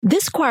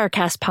This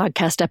Choircast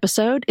podcast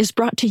episode is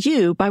brought to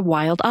you by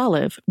Wild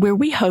Olive, where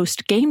we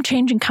host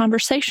game-changing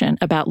conversation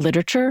about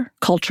literature,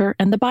 culture,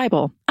 and the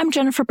Bible. I'm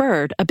Jennifer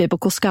Bird, a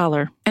biblical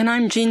scholar. And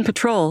I'm Jean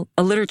Patrol,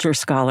 a literature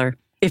scholar.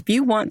 If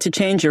you want to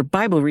change your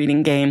Bible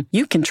reading game,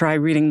 you can try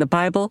reading the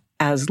Bible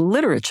as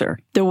literature.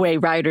 The way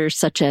writers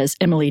such as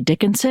Emily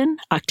Dickinson,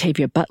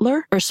 Octavia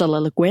Butler, Ursula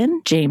Le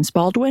Guin, James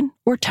Baldwin,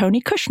 or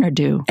Tony Kushner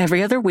do.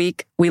 Every other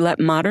week, we let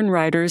modern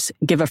writers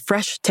give a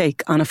fresh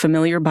take on a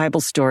familiar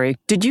Bible story.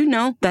 Did you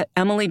know that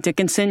Emily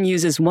Dickinson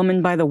uses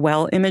woman by the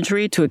well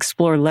imagery to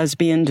explore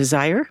lesbian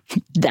desire?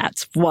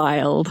 That's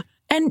wild.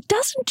 And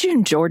doesn't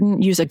June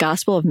Jordan use a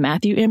Gospel of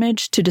Matthew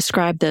image to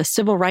describe the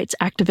civil rights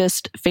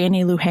activist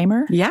Fannie Lou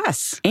Hamer?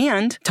 Yes.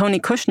 And Tony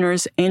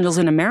Kushner's Angels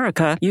in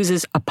America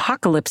uses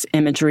apocalypse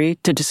imagery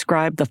to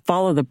describe the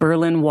fall of the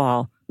Berlin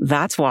Wall.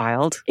 That's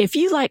wild. If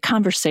you like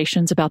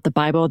conversations about the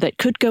Bible that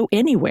could go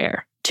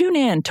anywhere, tune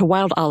in to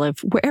Wild Olive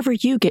wherever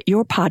you get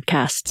your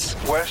podcasts.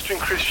 Western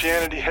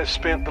Christianity has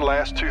spent the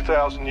last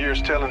 2,000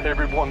 years telling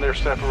everyone they're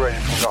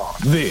separated from God.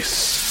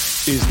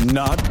 This is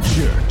Not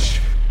Church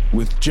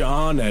with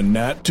John and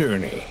Nat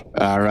Turney.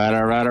 All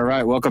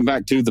right. Welcome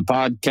back to the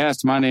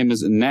podcast. My name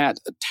is Nat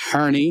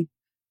Turney.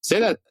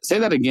 Say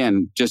that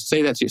again. Just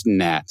say that's just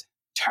Nat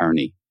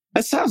Turney.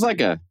 That sounds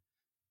like a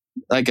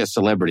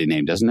celebrity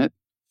name, doesn't it?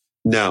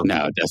 No,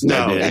 it doesn't.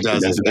 No, it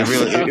doesn't. It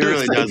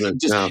really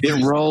doesn't. No.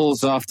 It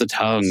rolls off the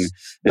tongue.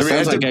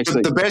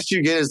 The best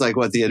you get is like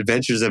what, the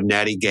Adventures of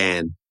Natty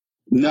Gann.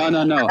 No.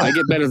 I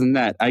get better than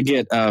that. I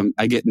get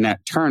Nat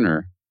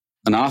Turner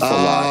an awful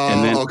lot.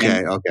 And then,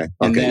 okay.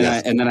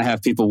 And then I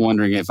have people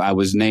wondering if I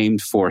was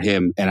named for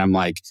him, and I'm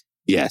like,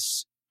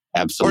 yes,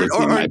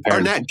 absolutely.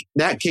 Or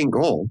Nat King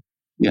Cole.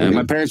 Yeah,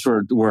 my parents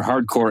were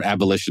hardcore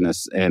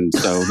abolitionists, and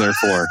so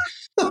therefore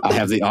I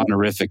have the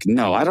honorific.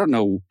 No, I don't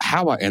know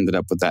how I ended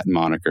up with that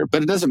moniker,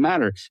 but it doesn't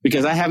matter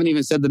because I haven't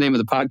even said the name of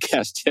the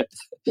podcast yet.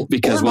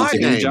 Because once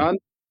again, John,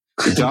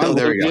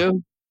 there we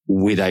go.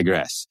 We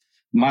digress.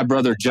 My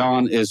brother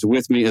John is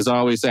with me as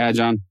always. Say hi,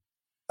 John.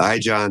 Hi,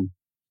 John.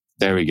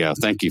 There we go.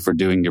 Thank you for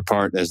doing your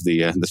part as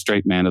the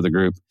straight man of the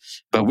group.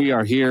 But we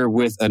are here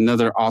with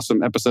another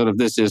awesome episode of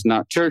This Is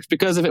Not Church,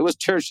 because if it was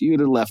church, you'd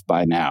have left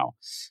by now.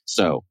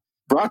 So,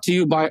 brought to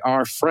you by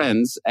our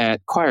friends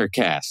at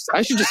Choircast.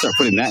 I should just start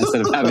putting that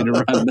instead of having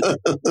to run.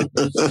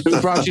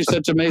 Who brought you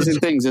such amazing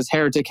things as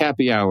Heretic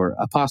Happy Hour,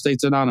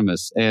 Apostates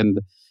Anonymous, and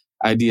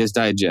Ideas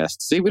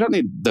Digest. See, we don't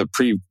need the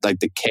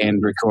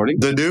canned recording.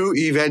 The New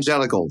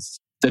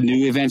Evangelicals. The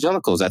New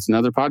Evangelicals. That's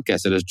another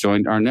podcast that has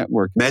joined our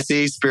network.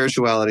 Messy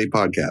Spirituality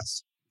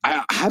Podcast.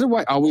 How do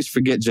I always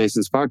forget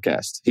Jason's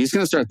podcast? He's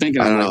going to start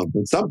thinking. I don't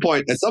know. At some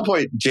point,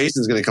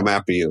 Jason's going to come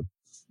after you.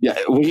 Yeah,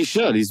 well, he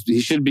should.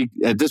 He should be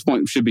at this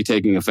point. Should be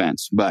taking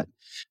offense. But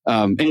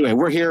anyway,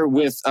 we're here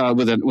with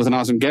an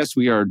awesome guest.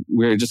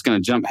 We're just going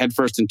to jump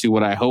headfirst into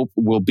what I hope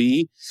will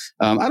be.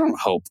 I don't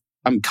hope.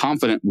 I'm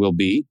confident will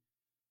be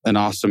an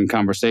awesome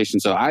conversation.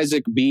 So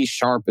Isaac B.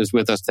 Sharp is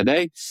with us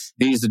today.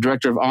 He's the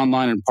director of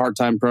online and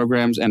part-time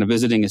programs and a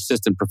visiting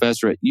assistant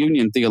professor at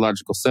Union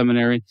Theological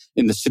Seminary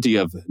in the city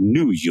of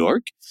New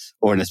York,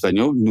 or in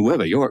Espanol,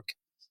 Nueva York.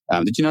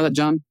 Did you know that,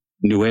 John?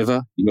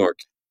 Nueva York.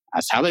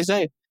 That's how they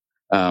say it.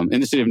 In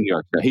the city of New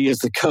York. He is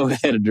the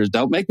co-editor.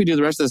 Don't make me do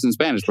the rest of this in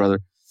Spanish,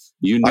 brother.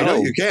 I know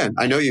you can.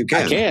 I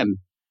can.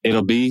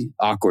 It'll be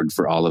awkward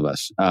for all of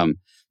us.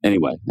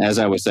 Anyway, as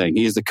I was saying,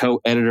 he is the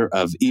co-editor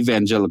of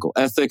Evangelical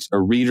Ethics, a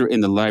reader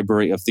in the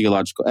Library of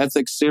Theological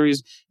Ethics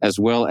series, as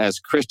well as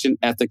Christian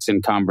Ethics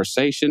in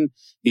Conversation.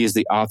 He is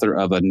the author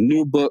of a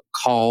new book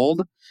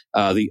called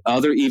The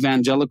Other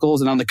Evangelicals.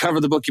 And on the cover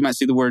of the book, you might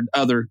see the word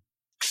other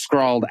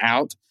scrawled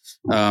out.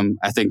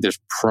 I think there's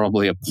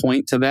probably a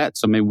point to that,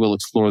 so maybe we'll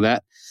explore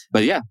that.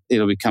 But yeah,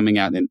 it'll be coming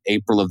out in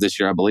April of this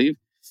year, I believe.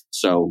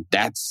 So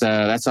that's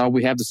all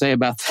we have to say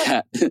about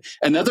that.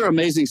 Another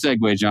amazing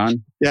segue,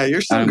 John. Yeah,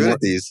 you're so good at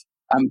these.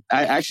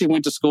 I actually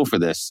went to school for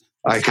this.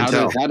 I can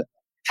tell.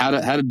 How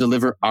to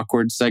deliver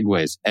awkward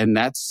segues, and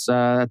that's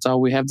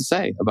all we have to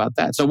say about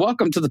that. So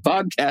welcome to the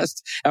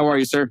podcast. How are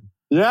you, sir?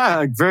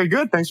 Yeah, very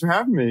good. Thanks for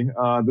having me.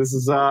 This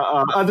is,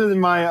 other than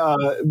my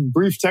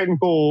brief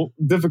technical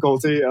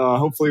difficulty,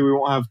 hopefully we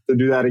won't have to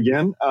do that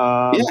again.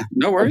 Yeah,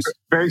 no worries.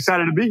 Very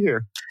excited to be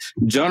here.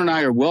 John and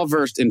I are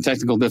well-versed in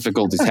technical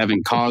difficulties,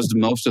 having caused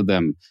most of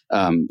them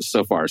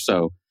so far.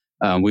 So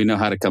we know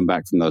how to come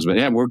back from those. But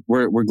yeah,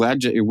 we're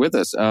glad you're with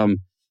us.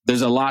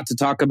 There's a lot to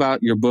talk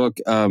about. Your book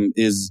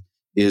is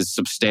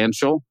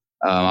substantial.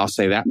 I'll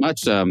say that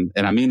much, and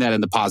I mean that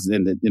in the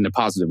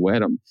positive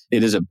way.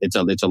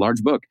 It's a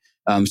large book.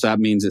 So that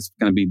means it's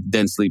going to be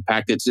densely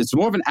packed. It's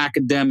more of an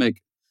academic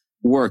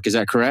work. Is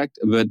that correct?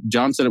 But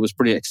John said it was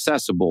pretty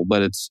accessible,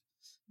 but is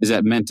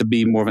that meant to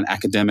be more of an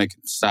academic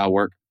style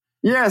work?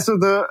 Yeah. So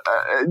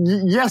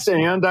yes,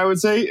 and I would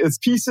say it's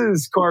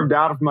pieces carved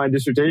out of my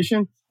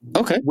dissertation.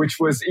 Okay. Which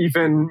was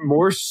even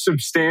more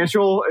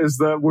substantial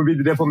would be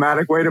the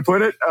diplomatic way to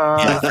put it.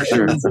 Yeah, for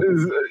sure. It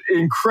was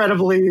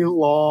incredibly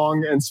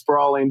long and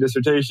sprawling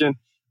dissertation,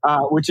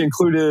 which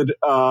included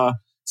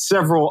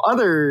several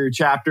other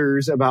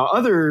chapters about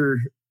other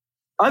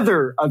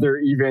other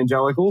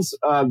evangelicals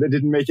that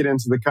didn't make it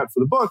into the cut for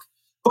the book.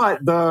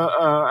 But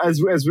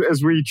as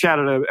we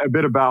chatted a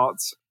bit about,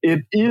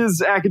 it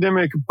is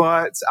academic,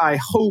 but I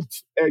hope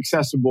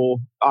accessible.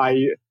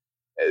 I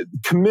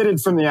committed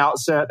from the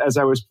outset, as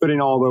I was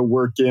putting all the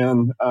work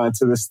in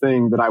to this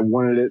thing, that I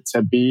wanted it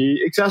to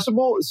be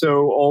accessible.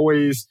 So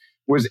always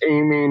was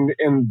aiming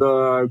in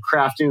the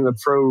crafting of the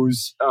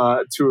prose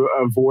to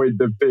avoid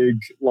the big,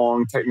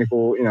 long,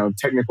 technical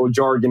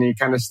jargony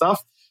kind of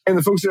stuff. And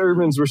the folks at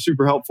Urbans were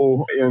super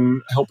helpful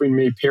in helping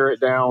me pare it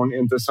down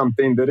into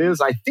something that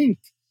is, I think,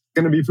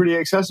 going to be pretty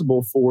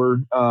accessible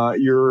for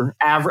your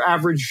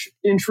average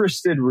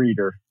interested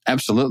reader.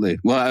 Absolutely.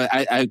 Well,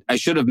 I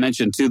should have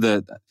mentioned too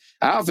that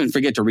I often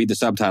forget to read the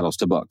subtitles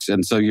to books,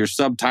 and so your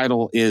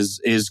subtitle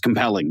is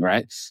compelling,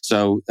 right?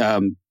 So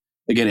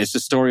again, it's the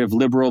story of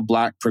liberal,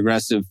 Black,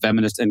 progressive,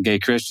 feminist, and gay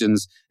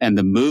Christians, and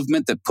the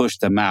movement that pushed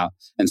them out.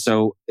 And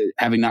so,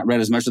 having not read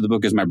as much of the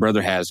book as my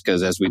brother has,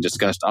 because as we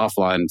discussed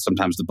offline,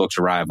 sometimes the books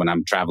arrive when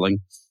I'm traveling,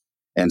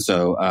 and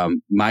so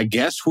my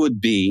guess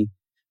would be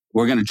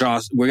we're going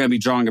to be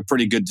drawing a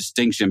pretty good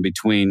distinction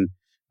between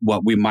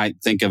what we might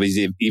think of as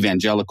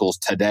evangelicals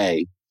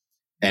today,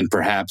 and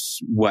perhaps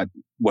what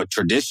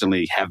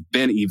traditionally have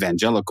been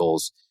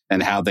evangelicals,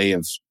 and how they've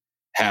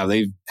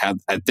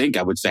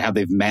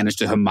managed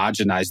to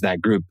homogenize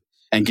that group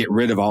and get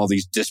rid of all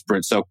these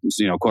disparate, so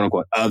quote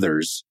unquote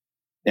others.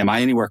 Am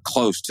I anywhere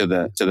close to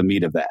the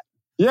meat of that?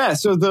 Yeah.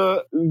 So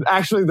the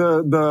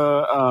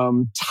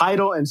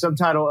title and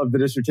subtitle of the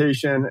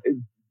dissertation,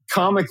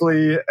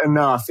 comically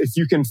enough, if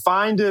you can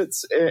find it,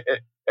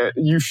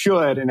 you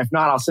should, and if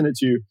not, I'll send it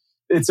to you.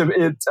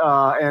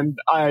 And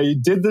I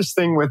did this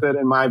thing with it,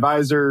 and my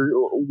advisor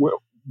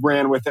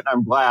ran with it. And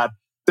I'm glad.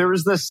 There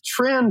was this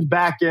trend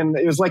back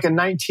it was like a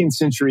 19th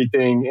century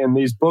thing in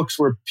these books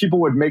where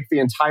people would make the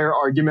entire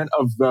argument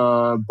of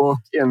the book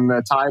in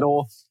the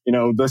title,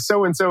 the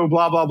so-and-so,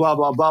 blah, blah, blah,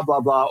 blah, blah, blah,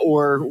 blah,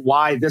 or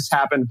why this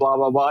happened, blah,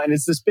 blah, blah. And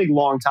it's this big,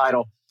 long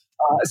title.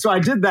 So I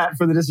did that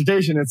for the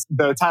dissertation.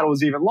 The title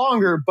was even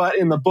longer, but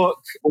in the book,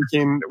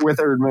 working with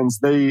Erdmans,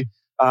 they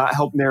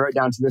helped narrow it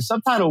down to the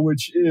subtitle,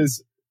 which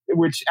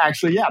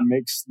actually,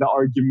 makes the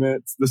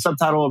argument. The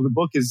subtitle of the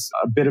book is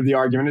a bit of the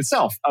argument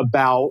itself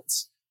about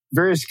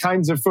various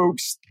kinds of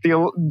folks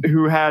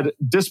who had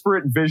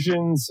disparate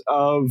visions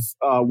of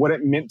what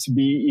it meant to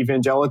be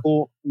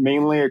evangelical,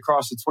 mainly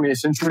across the 20th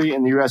century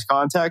in the U.S.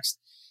 context,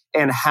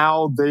 and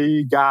how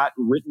they got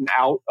written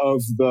out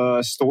of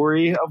the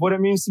story of what it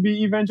means to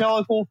be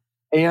evangelical.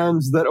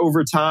 And that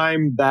over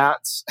time, that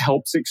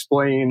helps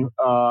explain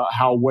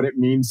how what it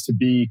means to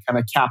be kind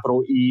of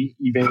capital E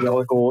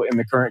evangelical in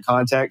the current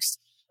context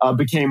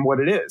became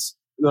what it is.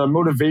 The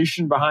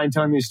motivation behind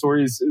telling these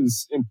stories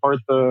is in part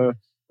the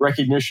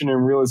recognition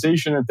and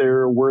realization that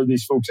there were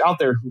these folks out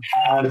there who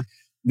had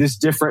this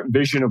different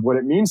vision of what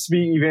it means to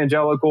be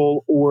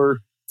evangelical, or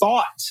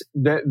thought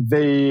that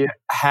they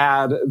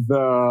had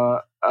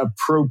the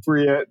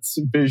appropriate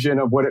vision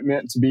of what it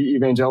meant to be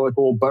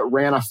evangelical, but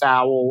ran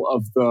afoul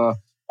of the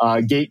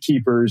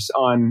gatekeepers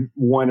on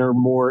one or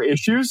more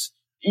issues,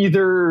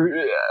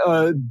 either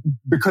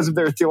because of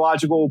their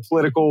theological,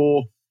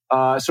 political,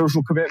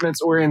 social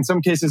commitments, or in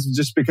some cases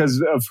just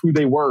because of who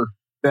they were,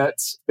 that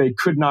they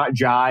could not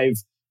jive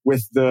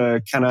with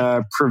the kind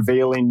of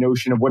prevailing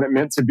notion of what it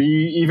meant to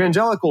be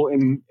evangelical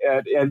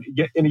at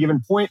any given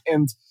point.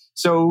 And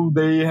so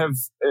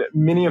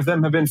many of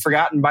them have been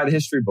forgotten by the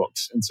history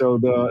books. And so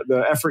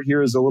the effort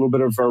here is a little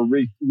bit of a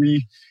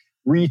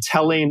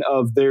retelling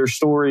of their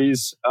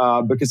stories,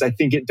 because I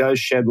think it does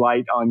shed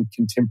light on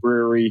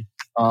contemporary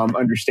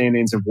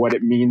understandings of what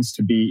it means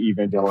to be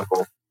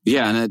evangelical.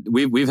 Yeah, and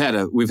we've had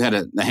a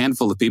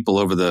handful of people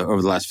over the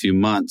last few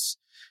months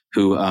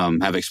who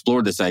have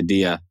explored this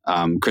idea.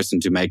 Kristen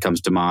Toomey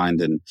comes to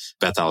mind, and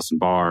Beth Allison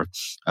Barr,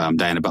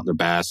 Diana Butler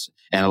Bass.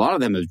 And a lot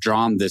of them have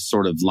drawn this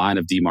sort of line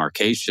of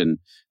demarcation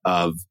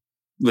of,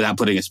 without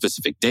putting a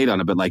specific date on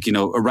it, but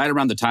right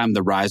around the time of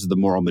the rise of the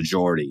moral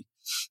majority,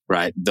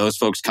 right? Those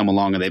folks come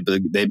along and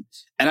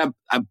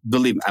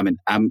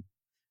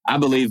I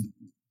believe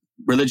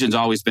religion's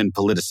always been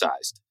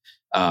politicized.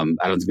 I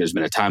don't think there's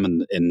been a time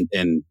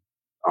in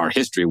our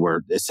history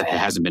where it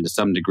hasn't been to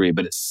some degree,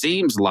 but it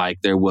seems like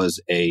there was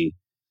a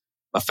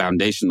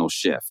foundational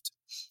shift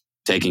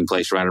taking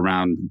place right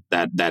around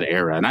that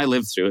era. And I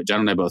lived through it.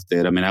 John and I both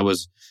did. I mean, I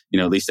was,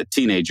 at least a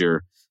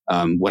teenager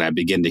when I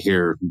began to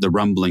hear the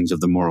rumblings of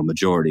the moral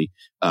majority,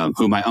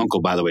 who my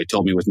uncle, by the way,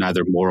 told me was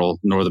neither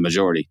moral nor the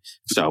majority.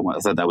 So I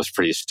thought that was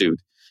pretty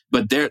astute.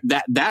 But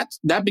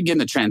that began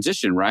the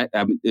transition, right?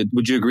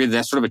 Would you agree that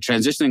that's sort of a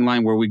transitioning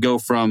line where we go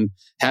from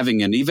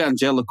having an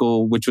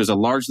evangelical, which was a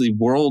largely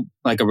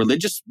a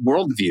religious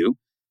worldview,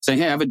 saying,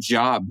 hey, I have a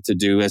job to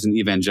do as an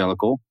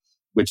evangelical,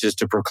 which is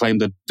to proclaim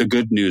the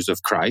good news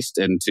of Christ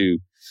and to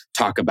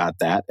talk about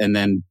that, and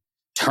then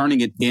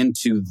turning it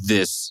into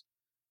this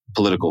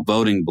political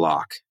voting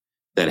block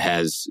that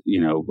has,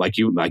 like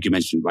you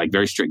mentioned, like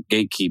very strict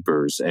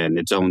gatekeepers and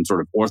its own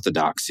sort of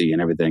orthodoxy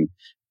and everything.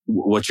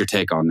 What's your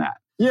take on that?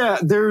 Yeah,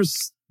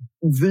 there's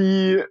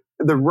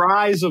the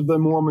rise of the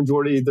moral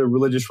majority, the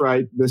religious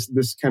right,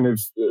 this kind of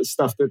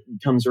stuff that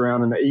comes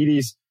around in the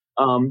 80s.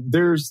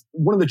 There's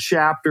one of the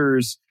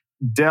chapters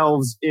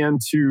delves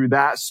into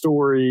that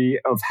story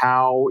of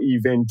how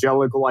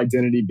evangelical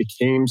identity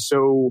became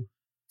so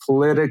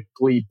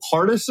politically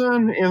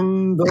partisan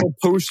in the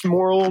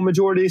post-moral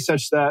majority,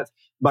 such that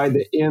by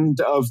the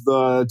end of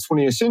the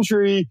 20th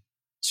century,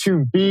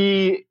 to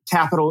be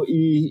capital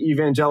E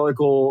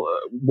evangelical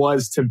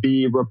was to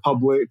be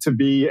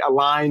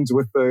aligned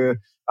with the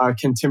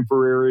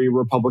contemporary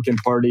Republican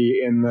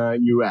Party in the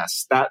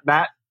U.S. That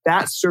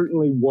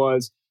certainly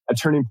was a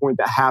turning point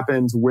that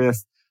happened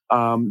with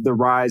the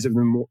rise of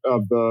the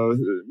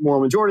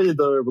moral majority,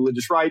 the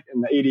religious right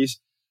in the 80s.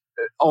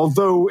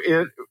 Although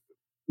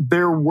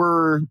there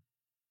were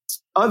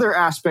other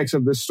aspects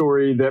of this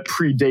story that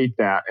predate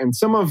that. And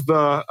some of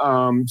the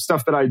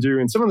stuff that I do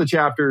in some of the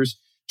chapters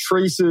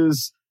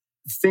traces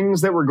things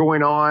that were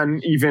going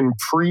on even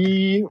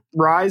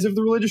pre-rise of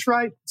the religious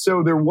right. So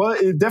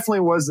it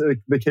definitely was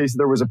the case that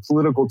there was a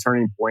political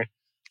turning point.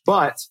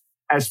 But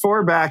as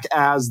far back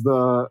as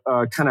the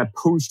kind of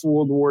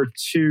post-World War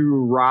II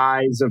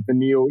rise of the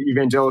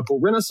neo-evangelical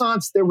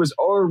Renaissance, there was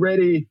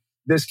already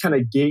this kind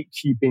of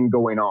gatekeeping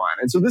going on.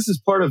 And so this is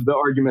part of the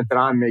argument that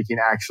I'm making,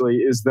 actually,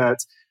 is that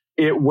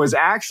it was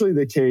actually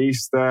the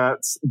case that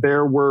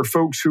there were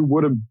folks who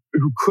would have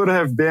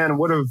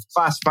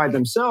classified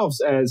themselves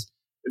as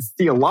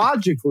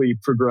theologically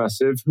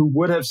progressive, who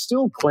would have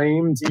still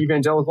claimed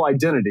evangelical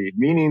identity,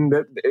 meaning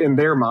that in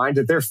their mind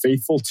that they're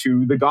faithful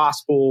to the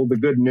gospel, the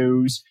good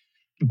news,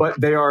 but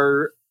they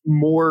are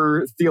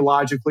more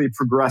theologically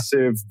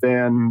progressive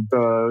than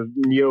the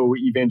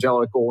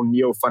neo-evangelical,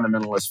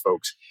 neo-fundamentalist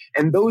folks.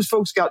 And those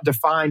folks got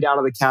defined out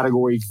of the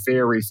category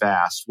very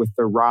fast with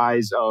the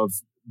rise of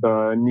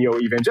the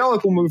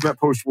neo-evangelical movement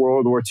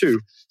post-World War II.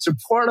 So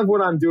part of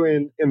what I'm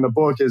doing in the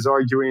book is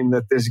arguing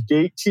that this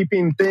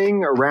gatekeeping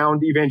thing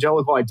around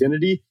evangelical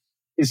identity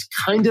is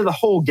kind of the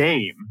whole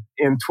game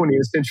in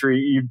 20th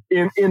century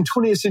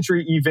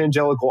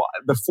evangelical,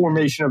 the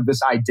formation of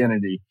this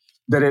identity,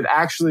 that it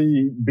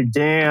actually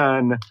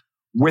began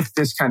with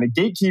this kind of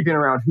gatekeeping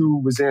around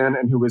who was in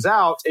and who was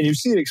out. And you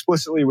see it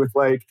explicitly with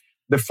like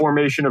the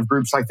formation of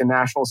groups like the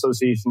National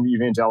Association of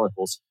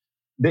Evangelicals.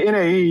 The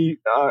NAE,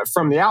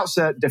 from the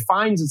outset,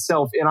 defines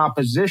itself in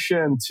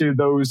opposition to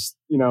those,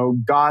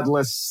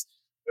 godless,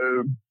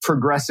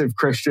 progressive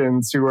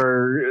Christians who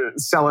are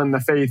selling the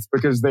faith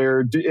because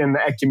they're in the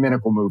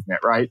ecumenical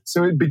movement, right?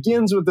 So it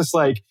begins with this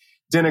like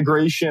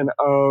denigration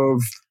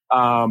of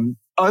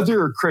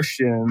other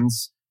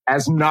Christians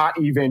as not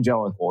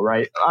evangelical,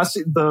 right?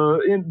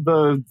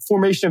 The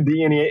formation of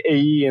the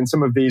NAE and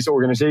some of these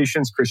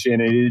organizations,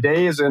 Christianity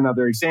Today is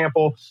another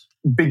example,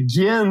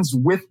 begins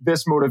with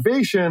this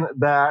motivation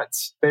that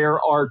there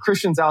are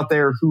Christians out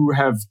there who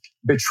have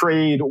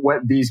betrayed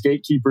what these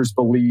gatekeepers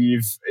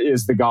believe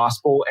is the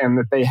gospel and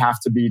that they have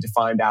to be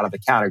defined out of the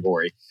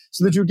category.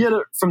 So that you get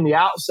it from the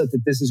outset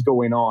that this is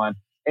going on.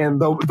 And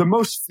the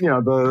most,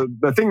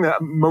 the thing that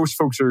most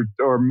folks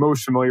are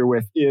most familiar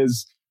with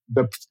is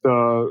the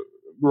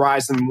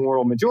rise in the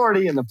moral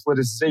majority and the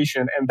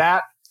politicization. And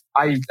that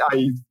I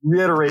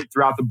reiterate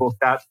throughout the book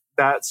that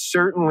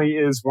certainly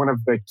is one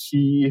of the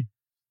key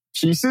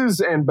pieces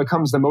and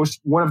becomes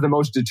one of the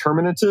most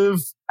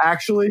determinative,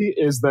 actually,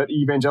 is that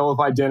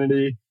evangelical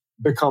identity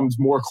becomes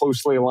more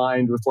closely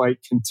aligned with like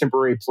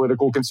contemporary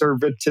political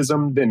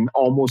conservatism than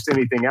almost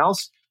anything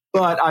else.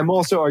 But I'm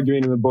also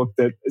arguing in the book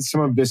that some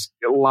of this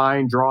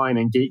line drawing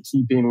and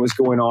gatekeeping was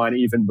going on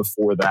even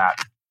before that.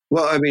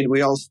 Well, I mean,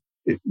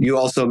 you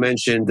also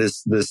mentioned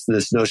this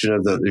notion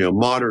of the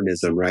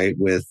modernism, right?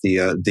 With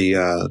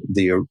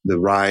the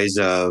rise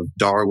of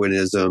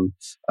Darwinism,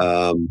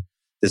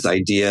 this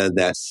idea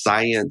that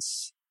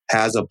science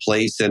has a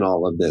place in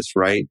all of this,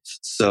 right?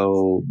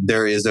 So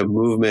there is a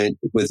movement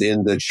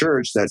within the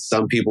church that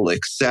some people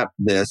accept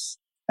this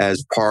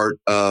as part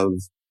of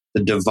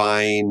the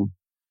divine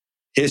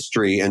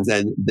history, and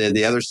then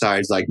the other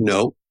side's like,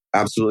 no,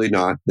 absolutely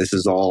not. This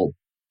is all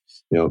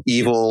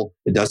evil.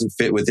 It doesn't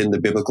fit within the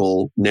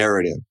biblical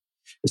narrative.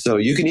 So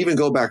you can even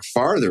go back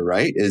farther,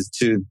 right? Is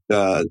to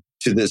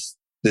this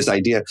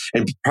idea,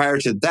 and prior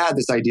to that,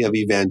 this idea of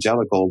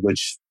evangelical,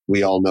 which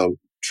we all know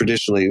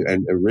traditionally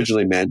and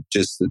originally meant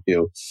just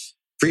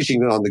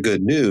preaching on the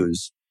good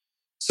news.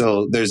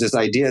 So there's this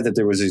idea that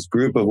there was this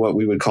group of what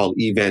we would call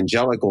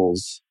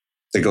evangelicals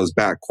that goes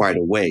back quite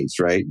a ways,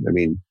 right? I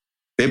mean,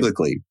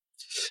 biblically.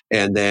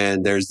 And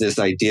then there's this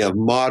idea of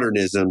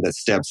modernism that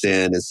steps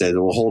in and says,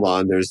 well, hold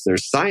on, there's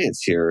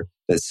science here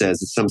that says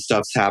that some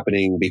stuff's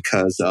happening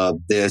because of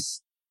this,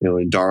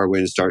 and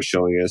Darwin starts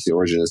showing us the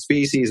origin of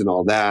species and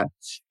all that.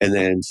 And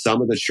then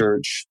some of the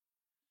church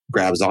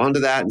grabs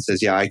onto that and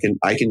says, yeah, I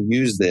can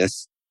use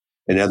this.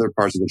 And other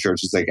parts of the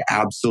church is like,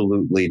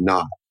 absolutely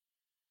not.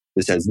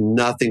 This has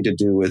nothing to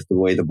do with the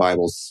way the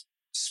Bible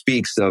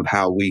speaks of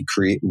how we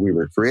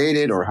were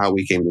created or how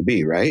we came to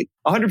be, right?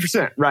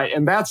 100%, right.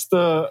 And that's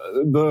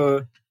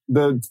the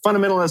the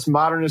fundamentalist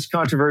modernist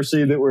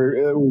controversy that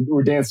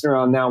we're dancing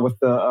around now with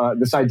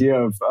this idea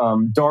of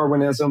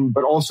Darwinism,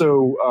 but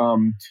also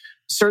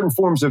certain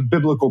forms of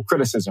biblical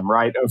criticism,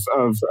 right?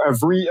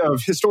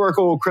 Of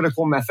historical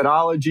critical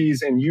methodologies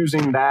and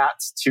using that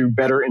to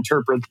better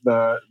interpret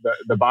the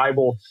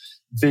Bible.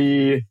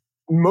 The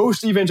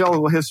most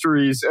evangelical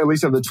histories, at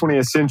least of the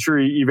 20th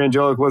century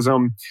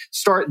evangelicalism,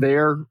 start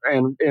there,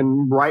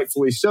 and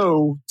rightfully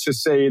so, to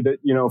say that,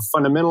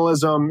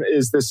 fundamentalism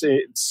is this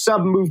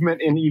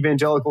sub-movement in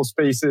evangelical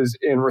spaces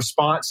in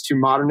response to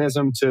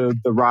modernism, to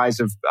the rise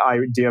of the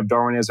idea of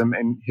Darwinism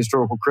and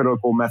historical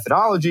critical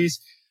methodologies,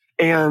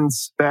 and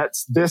that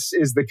this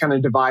is the kind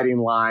of dividing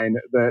line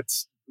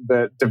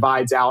that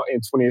divides out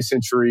in 20th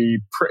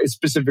century,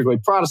 specifically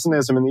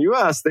Protestantism in the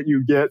U.S., that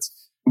you get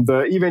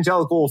the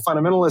evangelical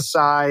fundamentalist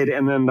side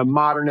and then the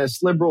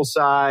modernist liberal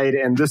side,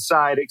 and this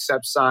side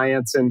accepts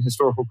science and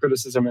historical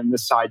criticism and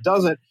this side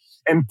doesn't.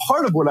 And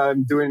part of what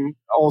I'm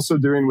also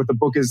doing with the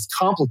book is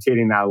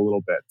complicating that a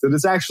little bit, that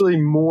it's actually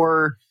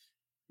more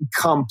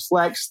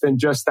complex than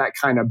just that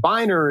kind of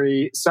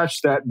binary,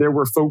 such that there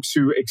were folks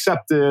who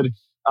accepted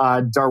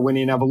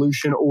Darwinian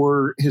evolution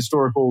or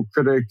historical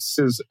critical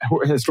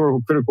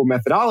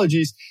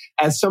methodologies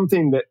as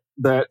something that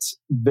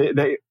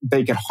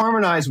they could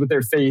harmonize with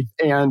their faith,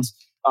 and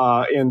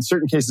in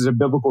certain cases of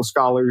biblical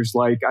scholars,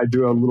 like I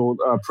do a little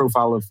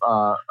profile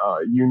of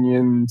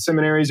Union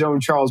Seminary's own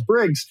Charles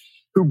Briggs,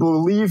 who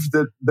believed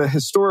that the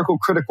historical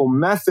critical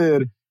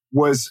method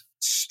was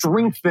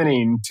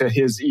strengthening to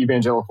his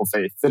evangelical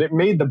faith, that it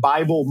made the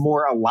Bible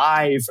more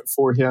alive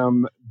for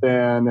him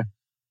than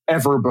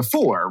ever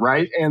before,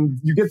 right? And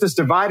you get this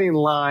dividing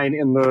line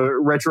in the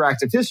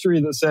retroactive history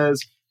that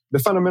says the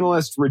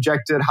fundamentalists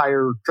rejected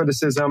higher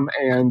criticism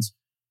and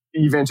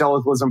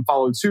evangelicalism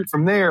followed suit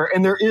from there.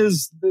 And there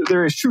is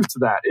truth to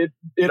that.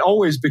 It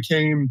always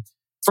became,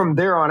 from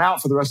there on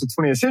out for the rest of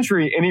the 20th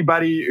century,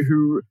 anybody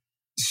who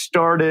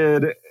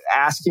started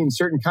asking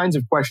certain kinds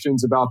of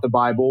questions about the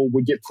Bible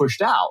would get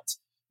pushed out.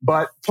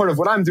 But part of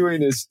what I'm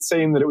doing is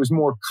saying that it was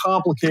more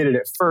complicated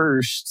at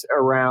first,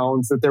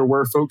 around that there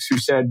were folks who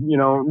said,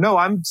 no,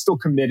 I'm still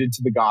committed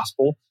to the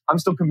gospel. I'm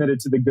still committed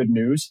to the good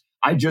news.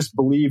 I just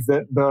believe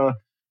that the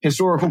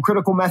historical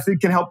critical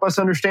method can help us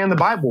understand the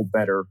Bible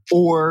better.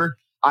 Or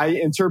I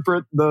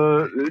interpret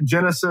the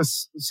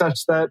Genesis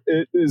such that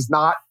it is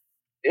not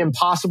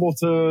impossible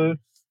to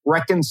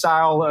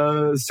reconcile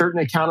a certain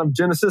account of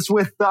Genesis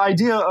with the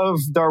idea of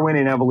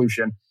Darwinian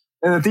evolution.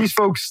 And that these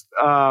folks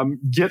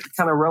get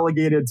kind of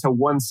relegated to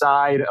one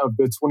side of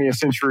the 20th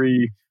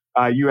century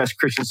U.S.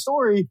 Christian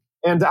story.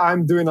 And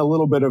I'm doing a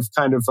little bit of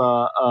kind of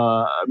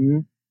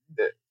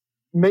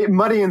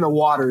muddying the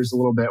waters a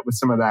little bit with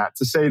some of that,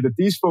 to say that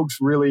these folks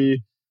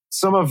really,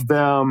 some of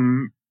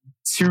them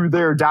to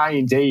their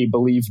dying day,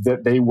 believed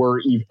that they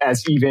were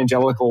as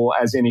evangelical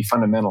as any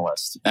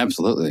fundamentalist.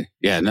 Absolutely.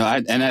 Yeah. No,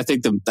 I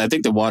think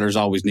the waters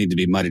always need to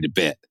be muddied a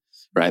bit,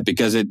 right?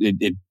 Because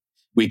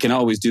we can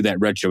always do that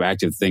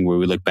retroactive thing where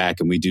we look back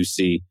and we do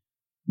see,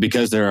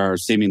 because there are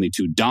seemingly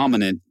two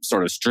dominant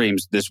sort of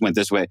streams, this went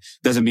this way,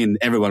 doesn't mean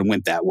everyone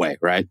went that way,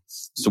 right?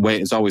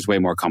 It's always way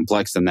more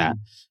complex than that.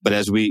 But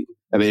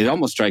it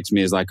almost strikes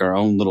me as like our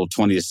own little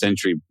 20th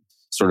century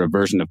sort of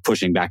version of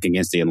pushing back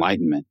against the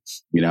Enlightenment,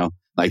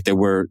 Like there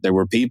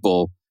were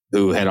people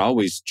who had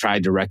always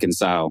tried to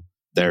reconcile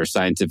their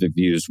scientific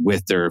views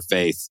with their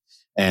faith.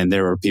 And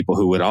there were people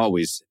who would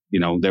always,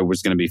 there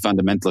was going to be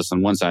fundamentalists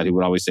on one side who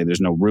would always say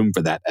there's no room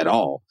for that at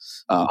all.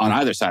 On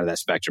either side of that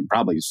spectrum,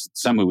 probably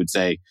some who would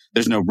say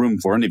there's no room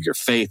for any of your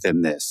faith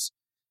in this.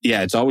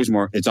 Yeah, it's always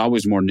more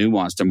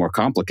nuanced and more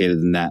complicated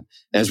than that.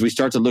 As we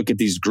start to look at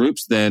these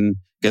groups, then,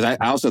 because I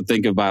also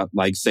think about,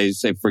 like, say,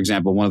 for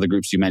example, one of the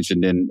groups you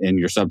mentioned in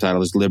your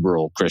subtitle is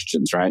liberal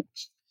Christians, right?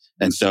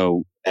 And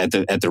so at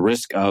the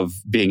risk of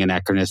being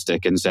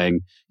anachronistic and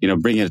saying,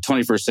 bringing a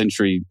 21st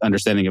century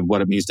understanding of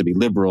what it means to be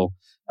liberal,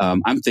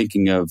 I'm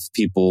thinking of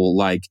people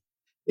like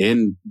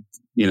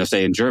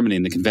say in Germany,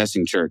 in the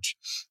Confessing Church,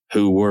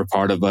 who were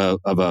part of a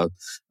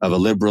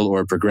liberal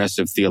or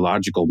progressive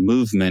theological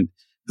movement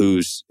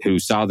who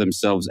saw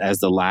themselves as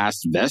the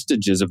last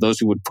vestiges of those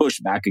who would push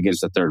back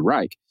against the Third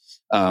Reich,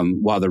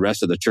 while the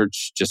rest of the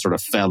church just sort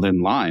of fell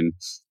in line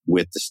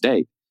with the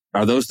state.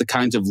 Are those the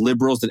kinds of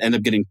liberals that end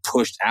up getting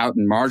pushed out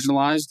and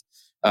marginalized?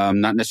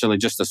 Not necessarily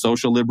just the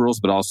social liberals,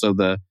 but also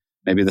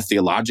maybe the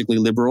theologically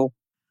liberal?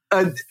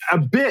 A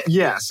bit,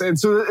 yes. And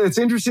so it's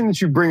interesting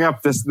that you bring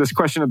up this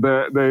question of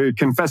the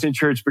Confessing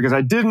Church, because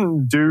I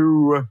didn't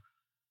do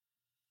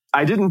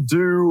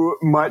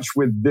much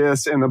with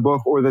this in the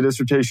book or the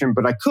dissertation,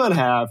 but I could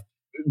have.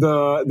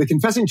 The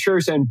Confessing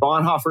Church and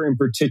Bonhoeffer in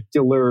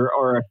particular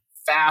are a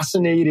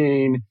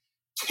fascinating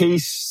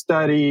case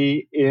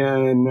study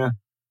in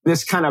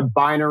this kind of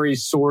binary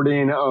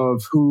sorting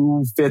of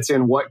who fits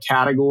in what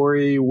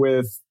category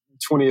with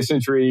 20th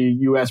century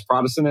U.S.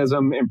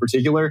 Protestantism in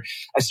particular,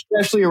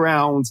 especially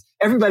around,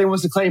 everybody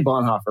wants to claim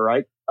Bonhoeffer,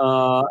 right?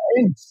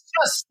 And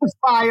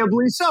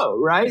justifiably so,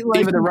 right? Like,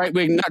 even the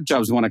right-wing nut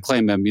jobs want to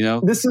claim him, you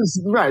know? This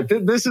is right.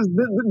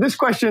 This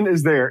question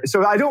is there.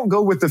 So I don't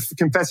go with the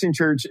confessing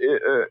church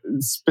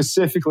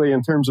specifically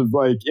in terms of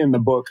like in the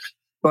book,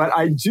 but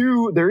I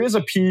do. There is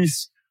a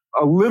piece,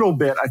 a little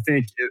bit, I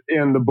think,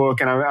 in the book,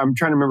 and I'm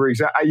trying to remember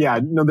exactly. Yeah,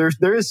 no,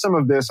 there is some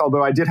of this.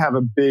 Although I did have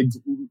a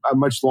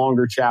much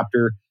longer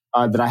chapter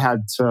that I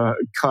had to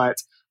cut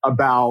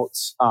about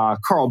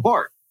Karl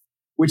Barth,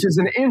 which is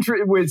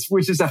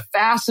which is a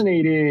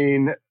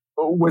fascinating.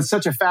 Was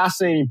such a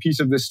fascinating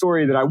piece of this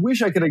story that I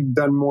wish I could have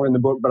done more in the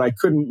book, but I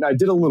couldn't. I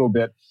did a little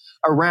bit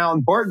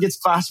around. Barth gets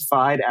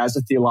classified as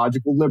a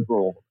theological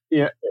liberal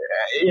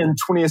in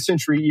 20th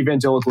century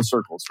evangelical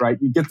circles, right?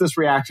 You get this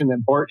reaction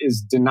that Barth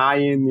is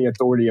denying the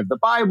authority of the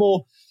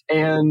Bible,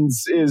 and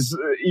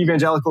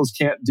evangelicals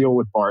can't deal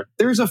with Barth.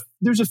 There's a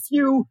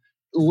few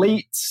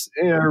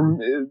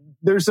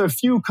there's a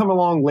few come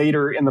along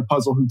later in the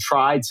puzzle who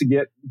try to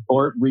get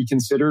Barth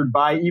reconsidered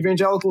by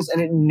evangelicals,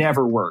 and it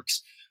never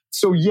works.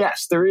 So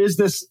yes, there is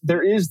this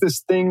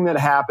thing that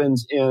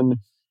happens in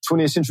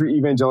 20th century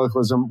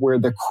evangelicalism where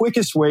the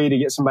quickest way to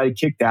get somebody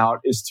kicked out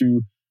is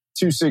to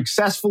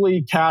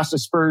successfully cast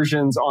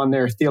aspersions on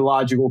their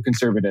theological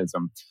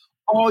conservatism.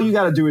 All you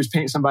got to do is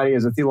paint somebody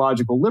as a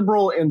theological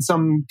liberal in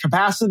some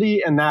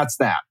capacity, and that's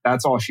that.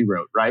 That's all she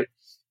wrote, right?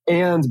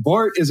 And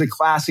Barth is a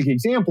classic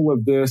example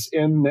of this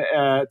and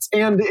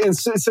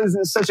it's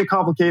such a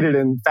complicated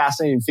and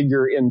fascinating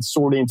figure in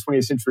sorting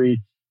 20th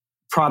century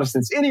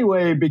Protestants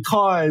anyway,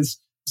 because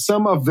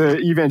some of the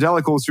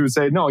evangelicals who would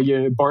say, no,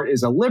 Barth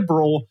is a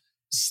liberal,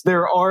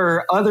 there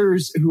are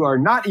others who are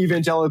not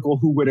evangelical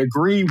who would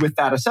agree with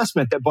that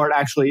assessment that Barth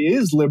actually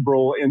is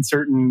liberal in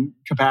certain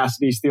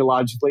capacities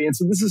theologically. And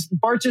so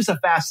Barth's just a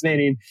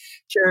fascinating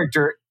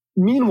character.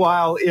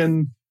 Meanwhile,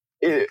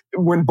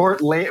 when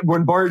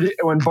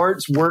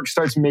Barth's work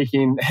starts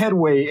making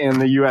headway in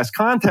the U.S.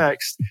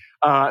 context,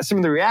 some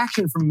of the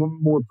reaction from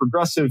more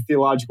progressive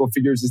theological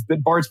figures is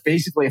that Barth's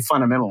basically a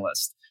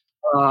fundamentalist.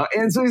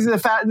 And so this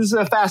is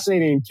a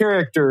fascinating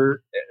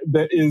character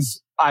that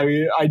is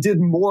I did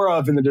more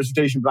of in the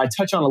dissertation, but I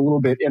touch on a little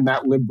bit in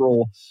that in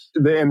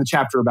the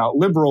chapter about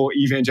liberal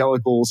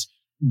evangelicals,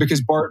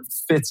 because Barth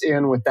fits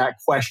in with that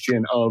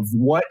question of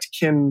what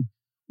can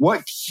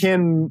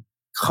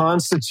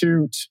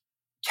constitute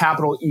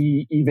capital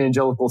E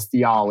evangelical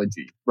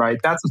theology, right?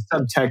 That's a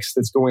subtext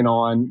that's going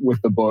on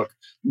with the book.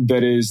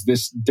 That is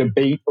this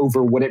debate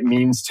over what it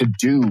means to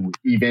do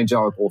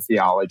evangelical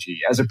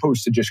theology as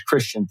opposed to just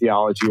Christian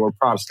theology or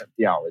Protestant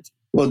theology.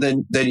 Well,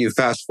 then you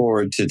fast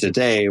forward to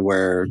today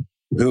where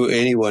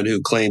anyone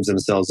who claims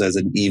themselves as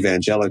an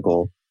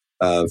evangelical,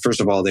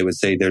 first of all, they would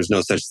say there's no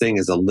such thing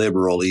as a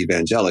liberal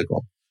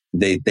evangelical.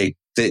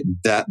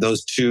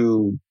 Those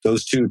two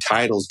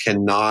titles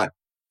cannot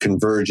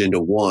converge into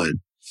one.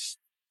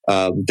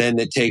 Then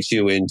it takes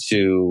you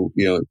into,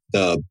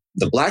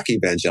 the black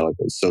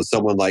evangelicals. So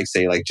someone like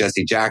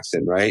Jesse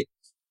Jackson, right?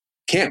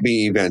 Can't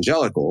be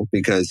evangelical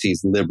because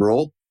he's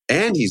liberal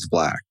and he's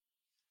black.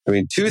 I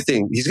mean,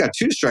 he's got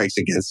two strikes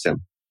against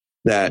him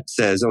that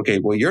says, okay,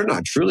 well, you're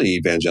not truly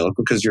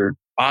evangelical because you're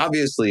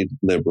obviously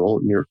liberal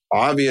and you're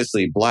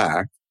obviously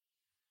black.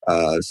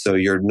 So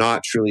you're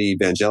not truly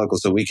evangelical.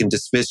 So we can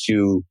dismiss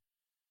you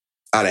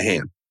out of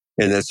hand.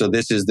 And so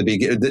this is the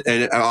beginning.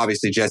 And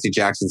obviously Jesse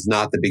Jackson's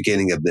not the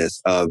beginning of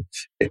this,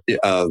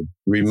 of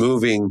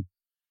removing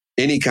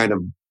any kind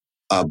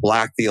of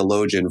black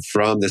theologian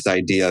from this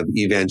idea of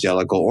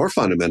evangelical or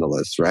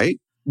fundamentalist, right?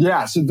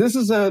 Yeah. So this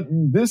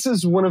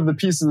is one of the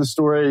pieces of the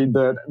story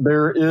that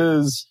there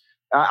is.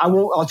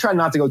 I'll try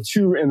not to go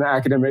too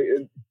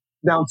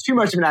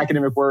much of an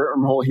academic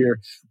wormhole here,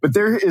 but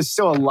there is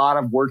still a lot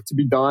of work to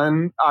be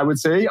done, I would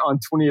say, on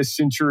 20th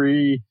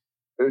century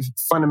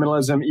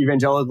fundamentalism,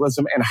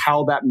 evangelicalism, and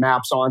how that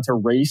maps onto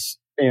race,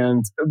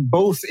 and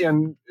both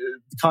in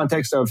the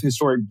context of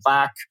historic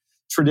black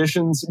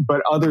traditions,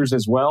 but others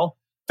as well.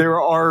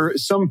 There are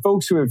some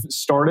folks who have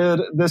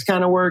started this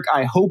kind of work.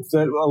 I hope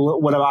that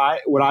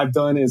what I've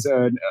done is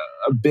a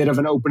bit of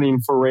an opening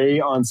foray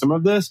on some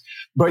of this.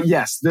 But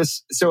yes,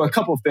 so a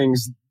couple of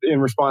things in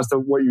response to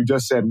what you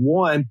just said.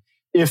 One,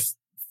 if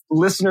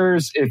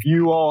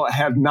you all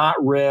have not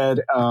read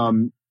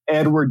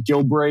Edward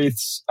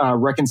Gilbraith's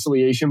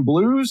Reconciliation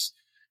Blues,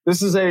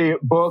 this is a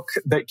book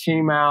that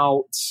came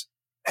out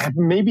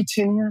maybe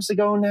 10 years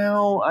ago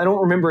now. I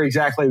don't remember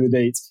exactly the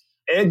dates.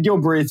 Ed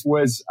Gilbraith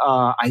was,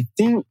 I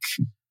think,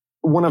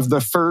 one of the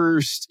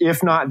first,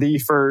 if not the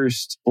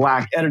first,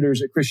 black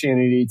editors at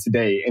Christianity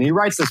Today. And he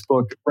writes this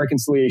book,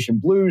 Reconciliation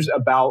Blues,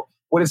 about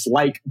what it's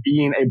like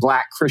being a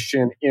black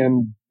Christian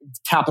in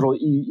capital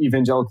E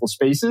evangelical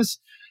spaces.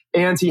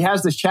 And he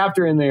has this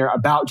chapter in there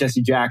about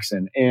Jesse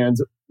Jackson and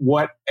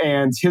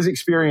his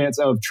experience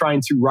of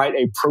trying to write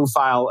a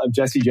profile of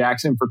Jesse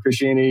Jackson for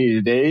Christianity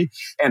Today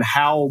and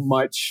how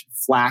much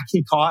flack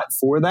he caught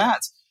for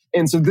that.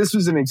 And so this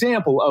was an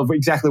example of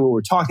exactly what we're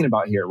talking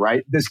about here,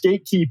 right? This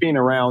gatekeeping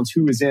around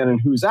who is in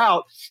and who's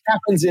out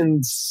happens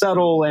in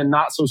subtle and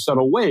not so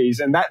subtle ways.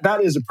 And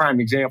that is a prime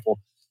example.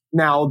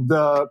 Now,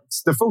 the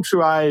folks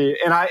who I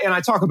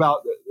talk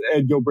about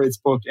Ed Gilbraith's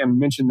book and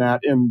mention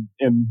that in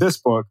this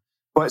book,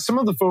 but some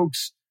of the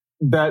folks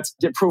that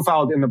get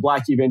profiled in the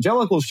Black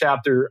Evangelicals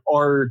chapter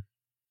are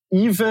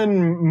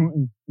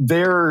even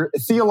their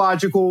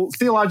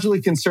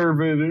theologically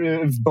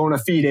conservative bona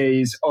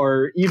fides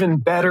are even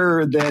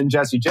better than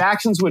Jesse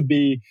Jackson's would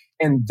be,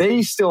 and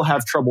they still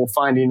have trouble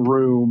finding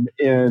room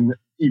in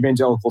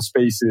evangelical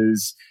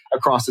spaces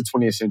across the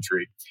 20th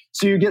century.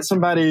 So you get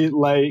somebody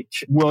like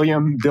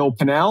William Bill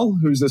Pennell,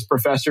 who's this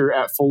professor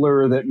at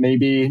Fuller that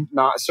maybe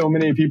not so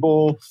many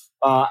people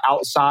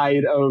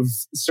outside of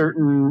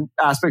certain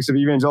aspects of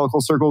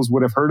evangelical circles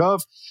would have heard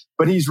of.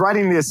 But he's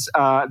writing these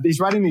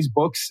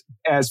books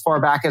as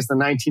far back as the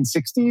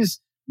 1960s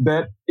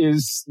that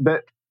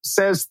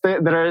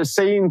are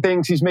saying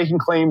things. He's making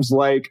claims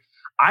like,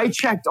 I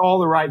checked all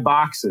the right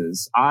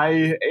boxes.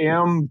 I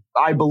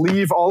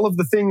believe all of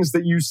the things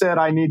that you said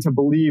I need to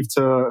believe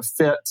to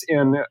fit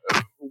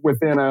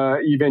within a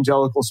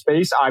evangelical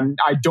space.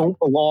 I don't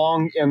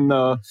belong in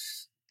the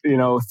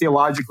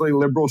theologically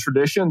liberal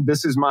tradition.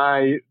 This is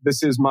my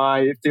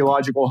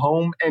theological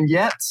home. And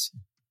yet,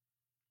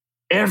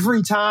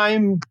 every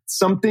time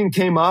something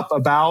came up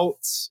about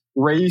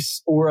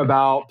race or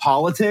about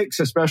politics,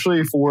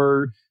 especially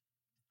for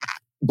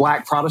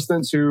Black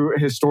Protestants who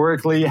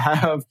historically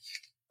have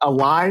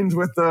aligned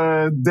with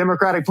the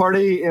Democratic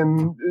Party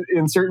in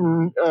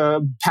certain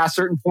past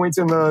certain points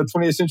in the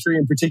 20th century,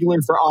 in particular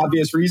for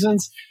obvious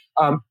reasons.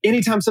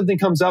 Anytime something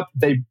comes up,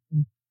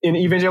 in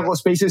evangelical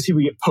spaces, he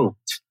would get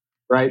poked.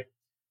 Right?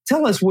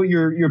 Tell us what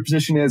your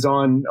position is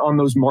on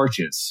those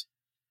marches.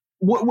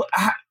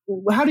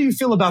 How do you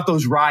feel about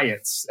those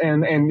riots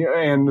and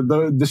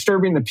the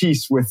disturbing the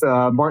peace with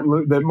Martin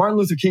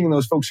Luther King and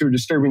those folks who are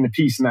disturbing the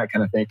peace and that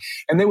kind of thing?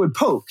 And they would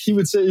poke. He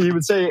would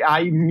say,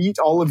 I meet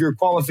all of your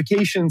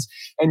qualifications,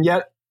 and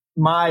yet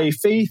my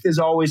faith is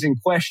always in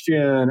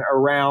question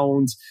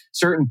around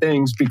certain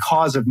things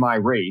because of my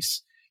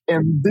race.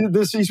 And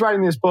he's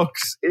writing these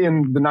books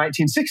in the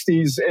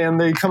 1960s,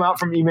 and they come out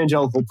from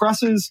evangelical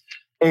presses,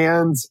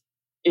 and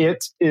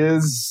it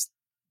is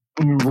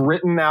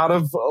written out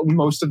of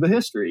most of the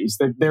histories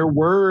that there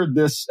were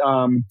this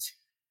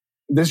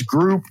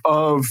group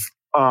of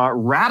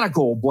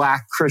radical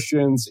Black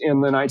Christians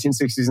in the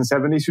 1960s and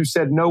 70s who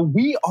said, no,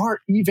 we are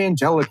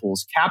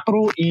evangelicals,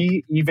 capital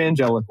E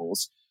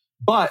evangelicals,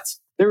 but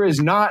there is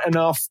not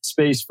enough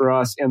space for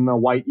us in the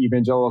white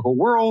evangelical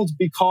world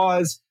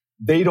because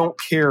they don't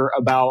care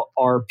about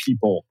our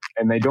people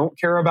and they don't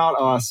care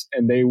about us,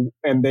 and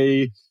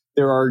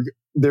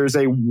there's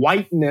a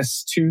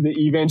whiteness to the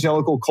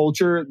evangelical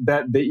culture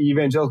that the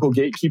evangelical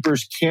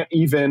gatekeepers can't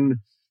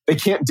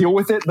deal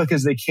with it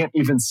because they can't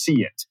even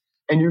see it.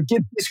 And you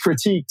get these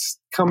critiques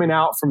coming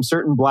out from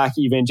certain Black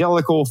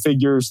evangelical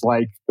figures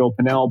like Bill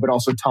Pennell, but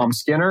also Tom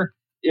Skinner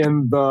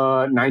in the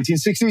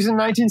 1960s and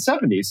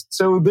 1970s.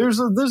 So there's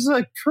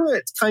a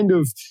current kind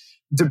of,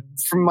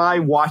 from my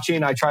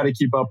watching, I try to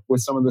keep up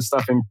with some of the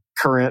stuff in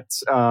current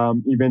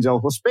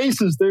evangelical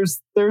spaces.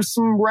 There's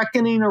some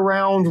reckoning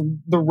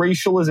around the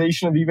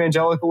racialization of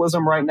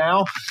evangelicalism right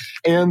now.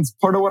 And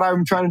part of what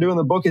I'm trying to do in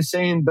the book is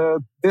saying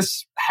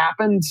this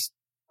happened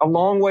a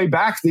long way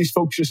back. These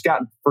folks just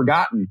got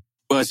forgotten.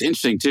 Well, it's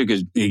interesting too,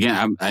 because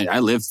again, I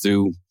lived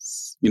through,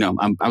 I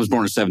was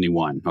born in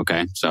 1971.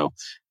 Okay. So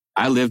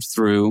I lived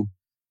through,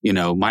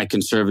 my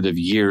conservative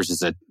years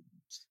as a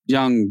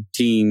young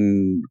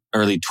teen,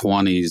 early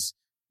 20s,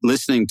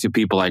 listening to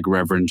people like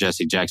Reverend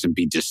Jesse Jackson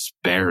be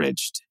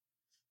disparaged,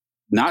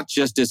 not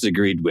just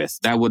disagreed with.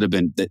 That would have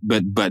been,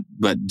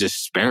 but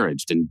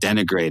disparaged and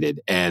denigrated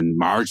and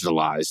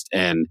marginalized,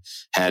 and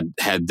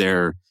had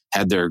their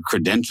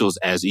credentials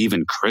as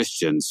even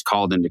Christians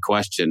called into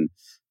question.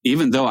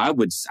 Even though I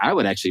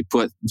would actually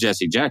put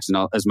Jesse Jackson,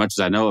 as much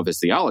as I know of his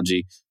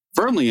theology,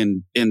 firmly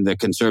in the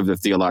conservative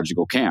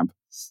theological camp.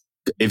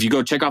 If you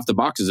go check off the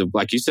boxes of,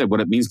 like you said,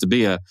 what it means to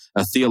be a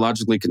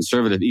theologically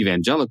conservative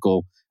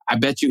evangelical, I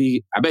bet you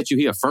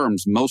he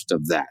affirms most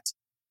of that,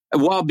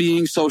 while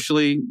being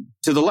socially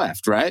to the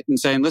left, right? And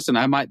saying, listen,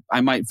 I might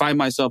find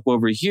myself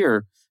over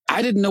here.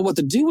 I didn't know what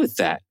to do with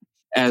that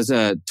as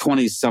a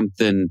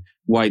 20-something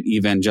white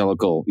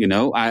evangelical.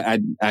 I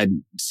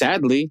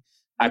sadly,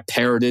 I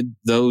parroted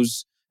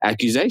those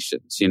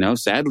accusations.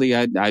 Sadly,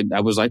 I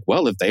was like,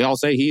 well, if they all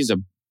say he's a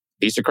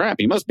piece of crap,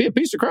 he must be a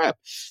piece of crap,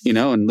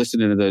 and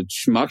listening to the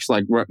schmucks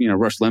like,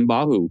 Rush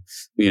Limbaugh, who,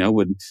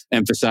 would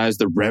emphasize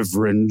the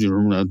reverend,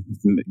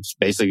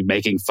 basically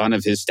making fun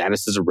of his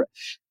status as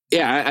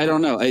I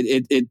don't know.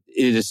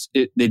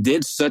 They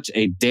did such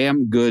a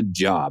damn good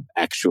job,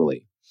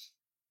 actually,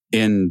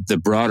 in the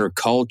broader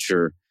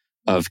culture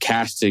of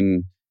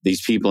casting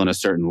these people in a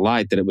certain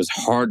light, that it was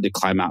hard to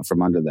climb out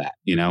from under that,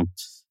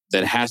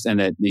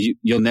 that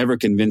you'll never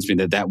convince me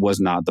that was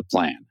not the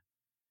plan.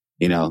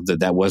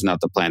 That was not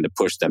the plan to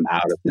push them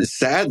out of it.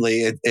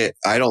 Sadly,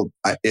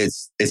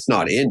 it's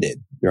not ended,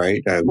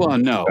 right? Well,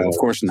 no, of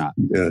course not.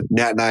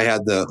 Nat and I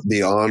had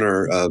the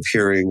honor of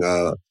hearing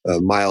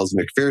Miles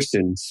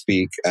McPherson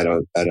speak at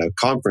a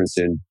conference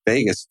in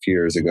Vegas a few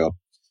years ago,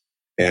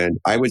 And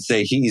I would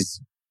say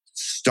he's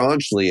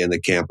staunchly in the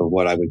camp of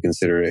what I would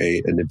consider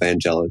an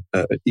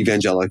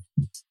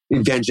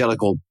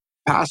evangelical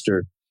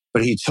pastor.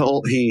 But he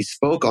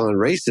spoke on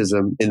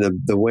racism in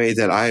the way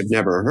that I've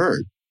never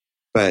heard.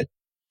 But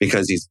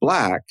because he's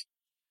black,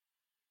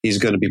 he's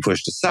going to be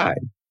pushed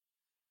aside.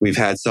 We've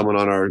had someone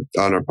on our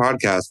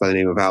podcast by the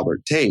name of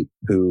Albert Tate,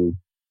 who,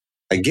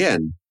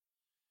 again,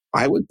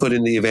 I would put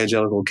in the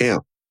evangelical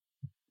camp.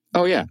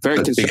 Oh yeah,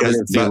 very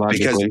conservative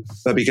theologically.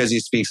 But because he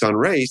speaks on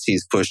race,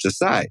 he's pushed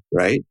aside,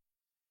 right?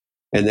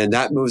 And then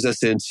that moves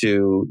us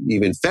into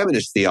even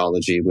feminist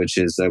theology, which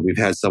is we've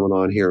had someone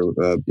on here,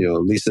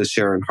 Lisa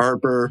Sharon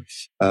Harper,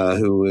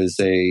 who is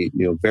a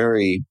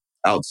very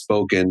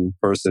outspoken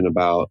person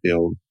about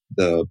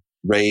the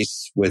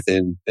race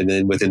within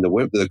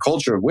the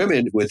culture of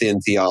women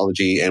within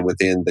theology and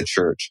within the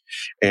church.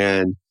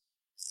 And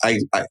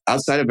I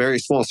outside of very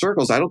small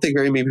circles, I don't think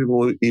very many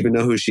people even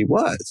know who she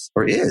was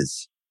or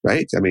is.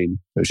 Right? I mean,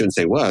 I shouldn't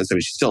say was. I mean,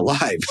 she's still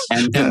alive,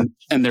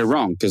 and they're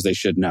wrong because they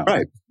should know.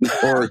 Right?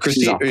 Or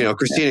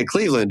Christina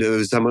Cleveland,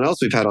 who's someone else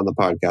we've had on the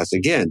podcast,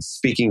 again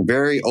speaking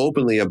very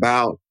openly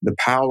about the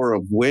power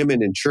of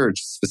women in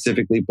church,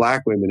 specifically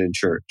Black women in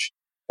church,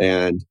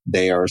 and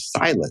they are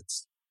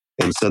silenced.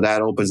 And so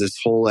that opens this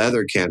whole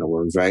other can of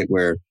worms, right?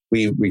 Where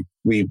we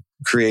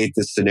create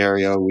this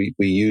scenario. We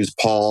use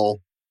Paul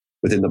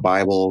within the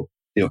Bible,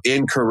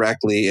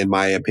 incorrectly, in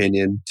my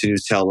opinion, to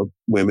tell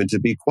women to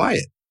be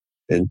quiet.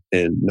 And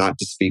not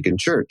to speak in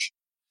church.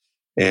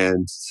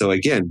 And so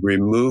again,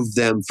 remove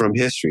them from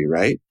history,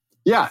 right?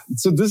 Yeah.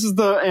 So this is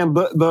the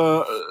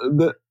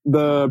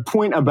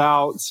point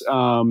about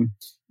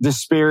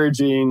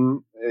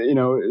disparaging,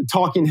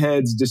 talking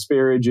heads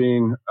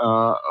disparaging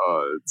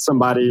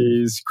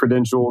somebody's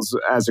credentials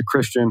as a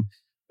Christian.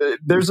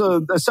 There's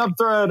a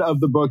subthread of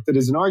the book that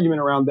is an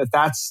argument around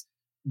that's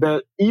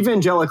the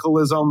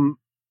evangelicalism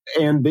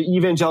and the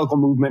evangelical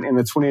movement in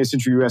the 20th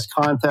century U.S.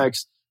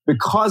 context.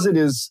 Because it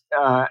is,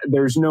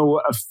 there's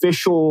no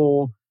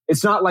official,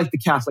 it's not like the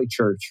Catholic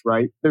Church,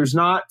 right? There's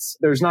not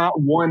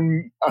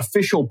one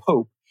official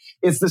pope.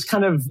 It's this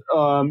kind of,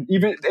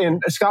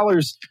 and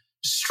scholars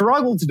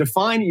struggle to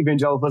define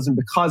evangelicalism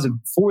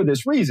for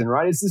this reason,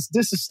 right? It's this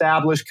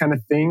disestablished kind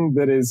of thing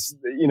that is,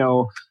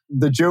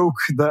 the joke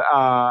that,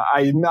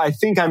 I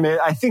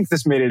think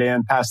this made it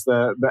in past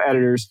the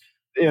editors.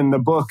 In the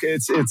book,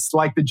 it's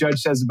like the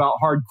judge says about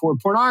hardcore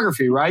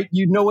pornography, right?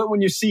 You know it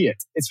when you see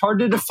it. It's hard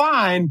to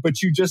define,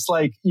 but you just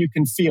you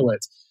can feel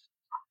it.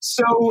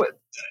 So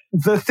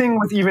the thing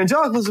with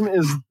evangelicalism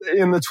is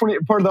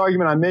part of the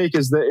argument I make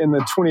is that in the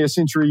 20th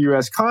century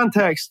U.S.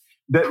 context,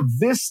 that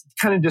this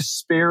kind of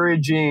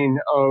disparaging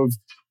of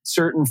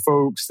certain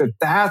folks,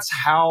 that's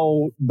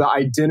how the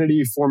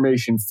identity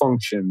formation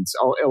functions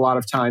a lot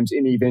of times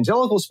in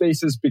evangelical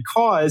spaces,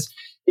 because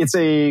it's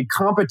a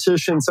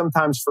competition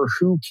sometimes for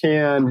who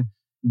can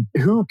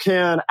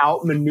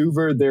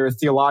outmaneuver their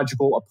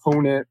theological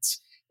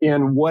opponents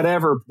in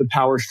whatever the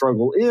power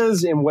struggle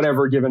is in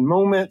whatever given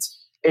moment,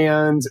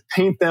 and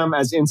paint them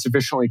as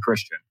insufficiently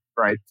Christian,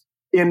 right?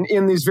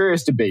 In these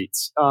various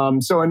debates.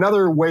 So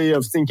another way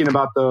of thinking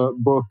about the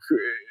book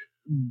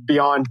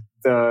beyond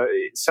the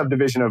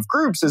subdivision of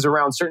groups is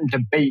around certain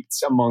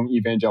debates among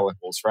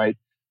evangelicals, right?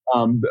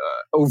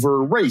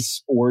 Over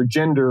race or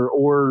gender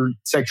or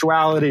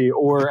sexuality,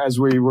 or as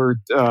we were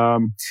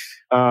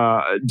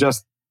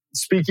just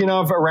speaking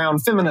of, around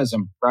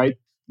feminism, right?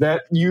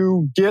 That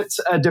you get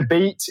a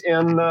debate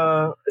in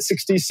the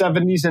 60s,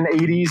 70s, and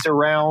 80s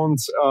around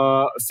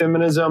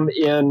feminism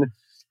in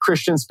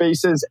Christian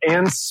spaces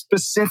and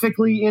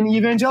specifically in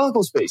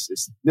evangelical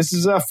spaces. This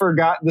is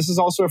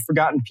also a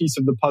forgotten piece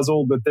of the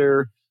puzzle that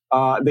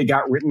they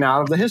got written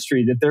out of the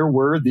history, that there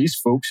were these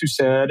folks who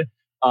said,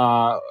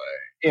 with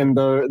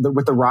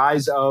the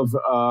rise of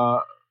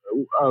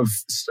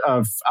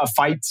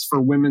fights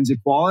for women's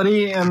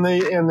equality in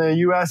the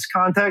U.S.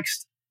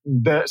 context,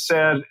 that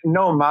said,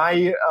 no,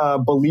 my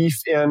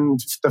belief in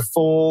the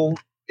full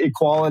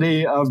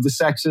equality of the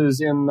sexes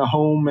in the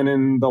home and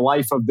in the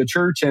life of the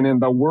church and in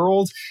the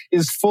world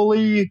is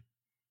fully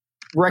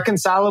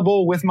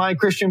reconcilable with my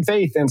Christian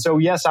faith. And so,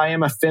 yes, I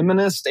am a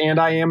feminist and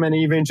I am an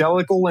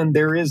evangelical, and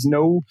there is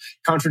no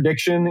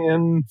contradiction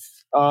in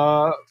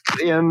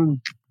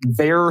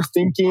their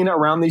thinking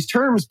around these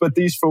terms. But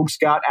these folks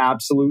got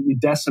absolutely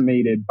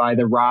decimated by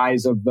the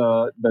rise of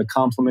the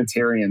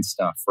complementarian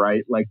stuff,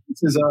 right? Like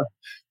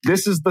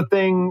this is the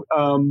thing.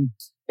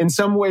 In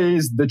some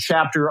ways, the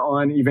chapter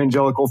on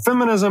evangelical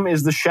feminism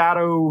is the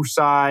shadow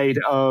side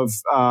of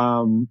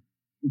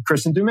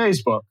Kristen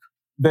Dumais' book.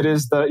 That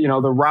is the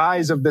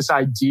rise of this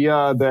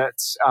idea that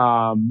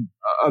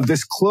of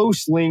this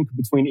close link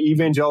between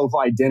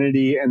evangelical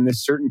identity and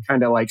this certain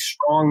kind of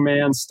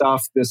strongman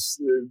stuff, this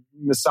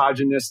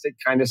misogynistic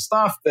kind of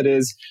stuff that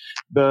is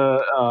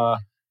the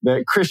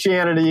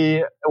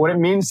Christianity. What it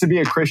means to be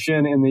a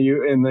Christian in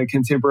the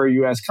contemporary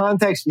U.S.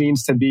 context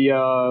means to be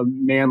a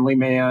manly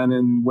man,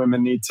 and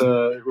women need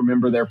to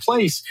remember their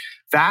place.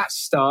 That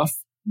stuff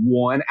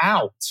won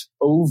out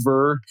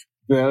over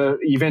the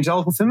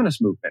evangelical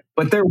feminist movement.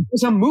 But there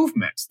was a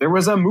movement. There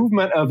was a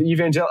movement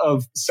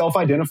of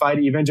self-identified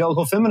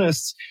evangelical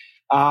feminists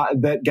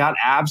that got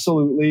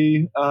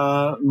absolutely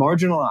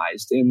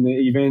marginalized in the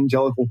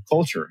evangelical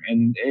culture,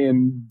 and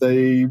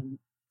they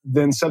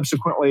then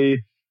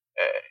subsequently,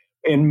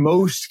 in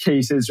most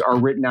cases, are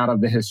written out of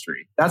the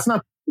history. That's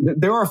not.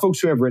 There are folks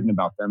who have written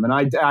about them, and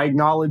I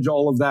acknowledge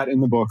all of that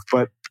in the book.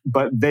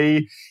 But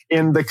they,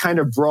 in the kind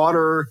of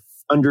broader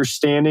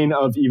understanding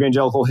of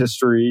evangelical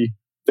history,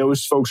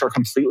 those folks are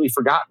completely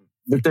forgotten.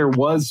 That there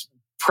was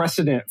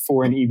precedent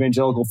for an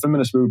evangelical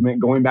feminist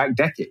movement going back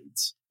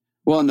decades.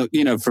 Well,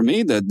 for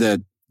me,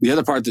 the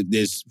other part that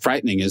is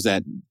frightening is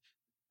that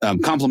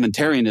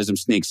complementarianism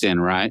sneaks in,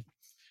 right?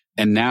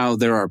 And now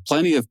there are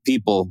plenty of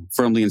people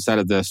firmly inside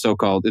of the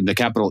so-called, in the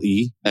capital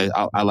E,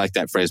 I like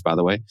that phrase, by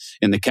the way,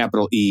 in the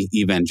capital E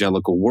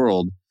evangelical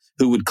world,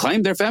 who would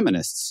claim they're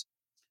feminists.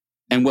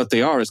 And what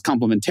they are is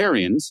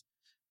complementarians,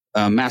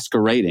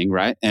 masquerading,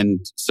 right?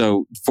 And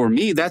so for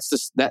me, that's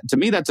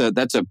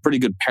a pretty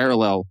good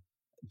parallel.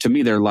 To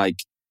me, they're like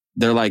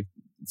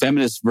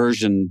feminist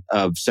version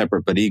of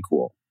separate but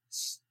equal.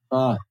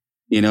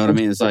 You know what I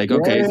mean? It's like,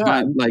 okay, it's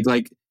not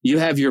like you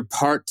have your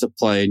part to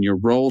play and your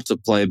role to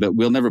play, but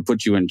we'll never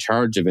put you in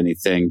charge of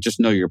anything. Just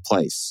know your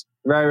place.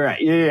 Right.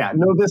 Yeah.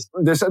 No,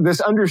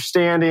 this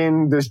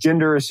understanding, this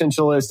gender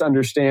essentialist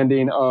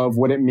understanding of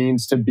what it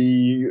means to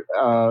be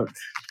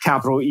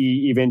capital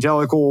E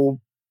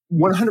evangelical,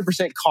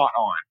 100% caught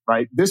on,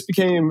 right? This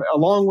became,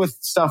 along with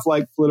stuff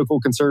like political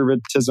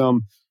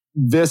conservatism,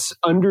 this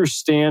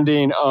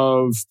understanding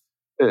of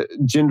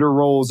gender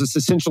roles, this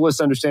essentialist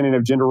understanding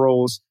of gender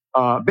roles,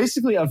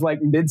 basically of like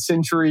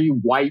mid-century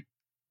white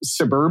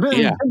suburban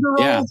gender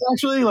roles,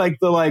 actually,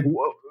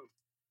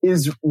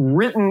 is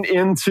written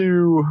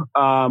into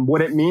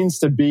what it means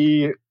to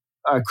be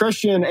a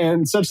Christian,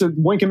 and such that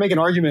one can make an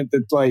argument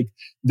that like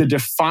the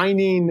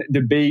defining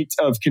debate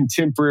of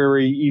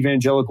contemporary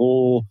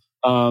evangelical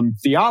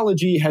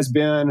theology has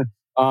been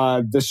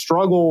the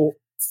struggle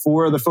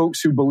for the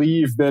folks who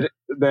believe that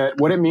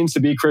what it means to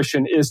be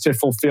Christian is to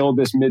fulfill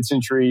this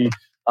mid-century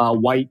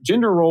white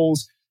gender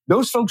roles.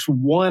 Those folks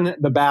won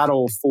the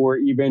battle for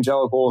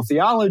evangelical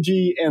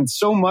theology, and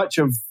so much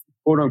of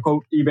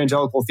quote-unquote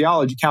evangelical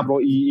theology,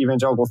 capital E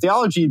evangelical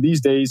theology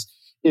these days,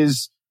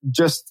 is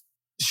just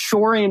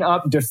shoring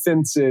up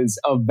defenses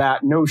of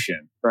that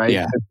notion, right?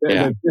 Yeah.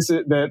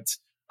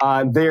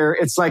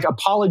 It's like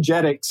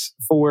apologetics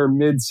for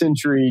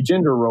mid-century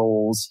gender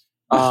roles.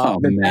 That's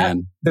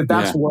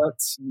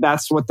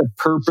what the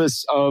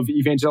purpose of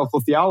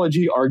evangelical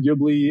theology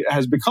arguably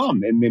has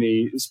become in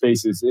many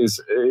spaces,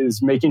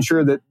 is making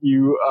sure that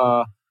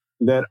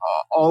that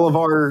all of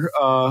our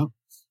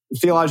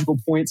theological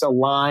points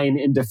align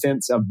in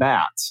defense of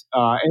that.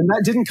 And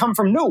that didn't come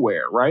from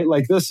nowhere, right?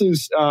 Like this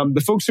is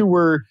the folks who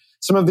were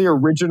some of the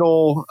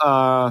original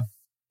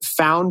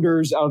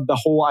founders of the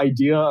whole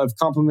idea of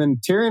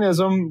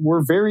complementarianism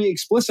were very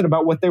explicit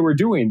about what they were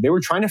doing. They were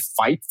trying to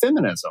fight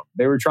feminism.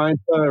 They were trying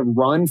to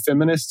run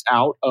feminists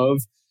out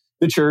of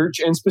the church,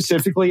 and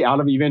specifically out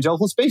of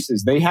evangelical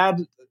spaces. They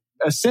had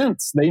a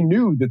sense, they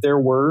knew that there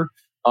were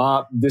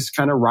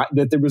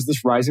that there was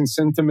this rising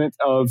sentiment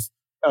of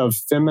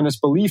feminist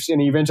beliefs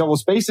in evangelical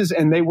spaces,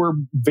 and they were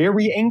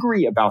very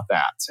angry about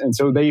that. And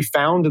so they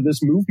found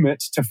this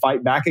movement to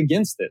fight back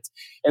against it.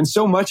 And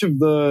so much of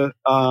the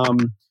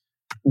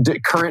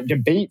current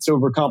debates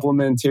over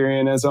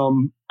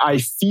complementarianism, I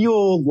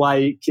feel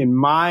like, in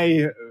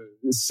my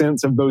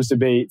sense of those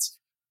debates,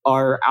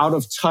 are out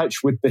of touch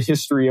with the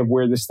history of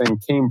where this thing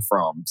came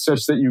from,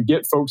 such that you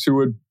get folks who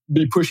would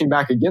be pushing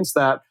back against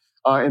that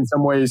in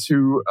some ways,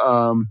 who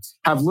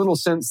have little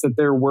sense that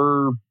there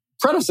were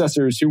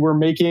predecessors who were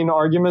making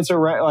arguments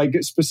around, like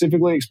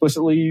specifically,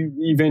 explicitly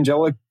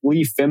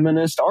evangelically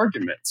feminist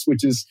arguments,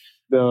 which is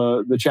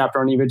the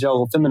chapter on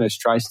evangelical feminists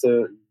tries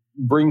to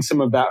bring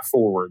some of that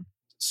forward.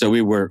 So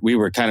we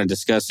were kind of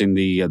discussing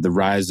the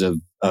rise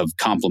of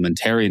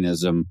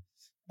complementarianism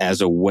as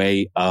a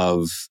way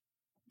of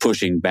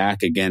pushing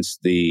back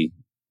against the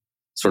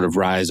sort of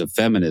rise of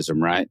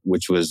feminism, right?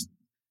 Which was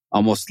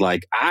almost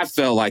like, I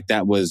felt like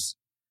that was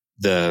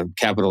the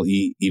capital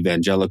E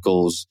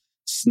evangelicals'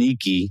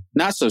 sneaky,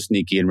 not so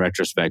sneaky in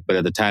retrospect, but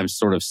at the time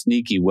sort of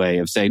sneaky way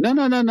of saying,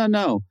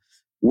 no,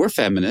 we're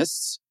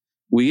feminists.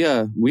 We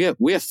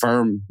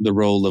affirm the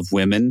role of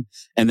women,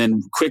 and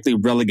then quickly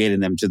relegating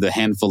them to the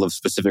handful of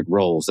specific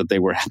roles that they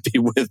were happy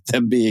with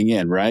them being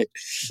in, right?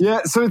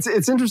 Yeah, so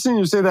it's interesting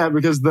you say that,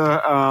 because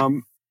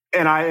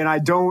I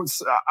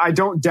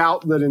don't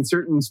doubt that in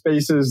certain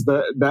spaces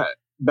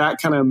that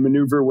kind of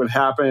maneuver would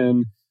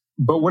happen.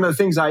 But one of the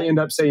things I end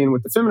up saying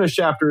with the feminist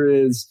chapter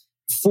is,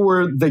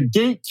 for the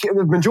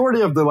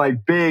majority of the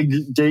like big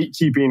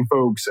gatekeeping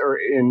folks are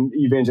in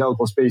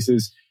evangelical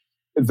spaces,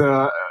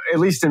 at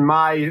least in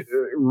my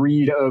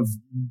read of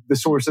the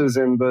sources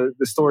and the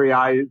story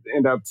I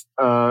end up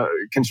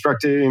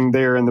constructing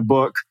there in the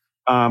book,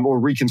 or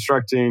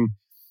reconstructing,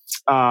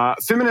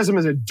 feminism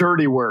is a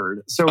dirty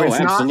word. So it's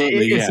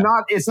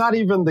not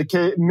even the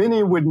case.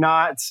 Many would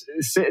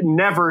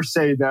never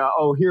say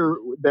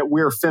that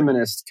we're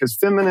feminists, because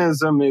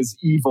feminism is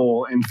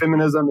evil and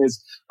feminism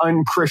is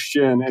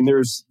unchristian and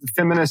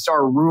feminists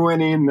are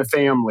ruining the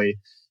family.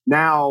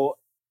 Now,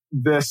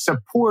 the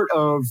support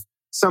of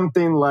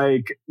something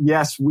like,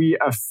 yes, we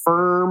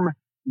affirm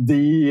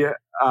the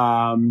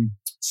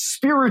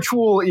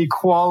spiritual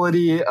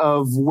equality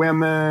of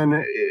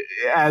women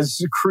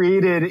as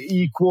created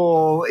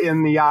equal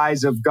in the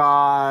eyes of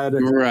God.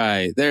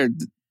 Right.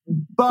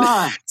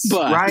 But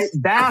right,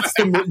 that's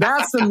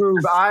the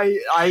move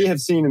I have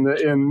seen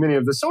in many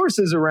of the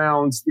sources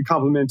around the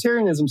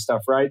complementarianism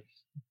stuff, right?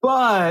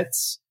 But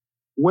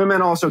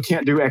women also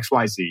can't do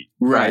XYZ.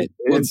 Right.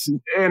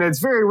 It's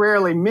very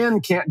rarely men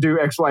can't do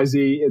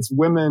XYZ. It's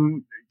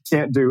women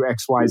can't do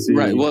XYZ.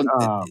 Right. Well,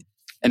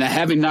 and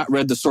having not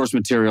read the source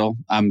material,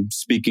 I'm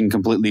speaking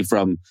completely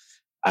from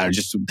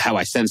just how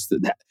I sense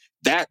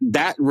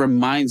that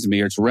reminds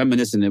me, or it's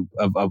reminiscent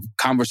of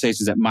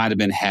conversations that might have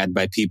been had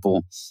by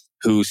people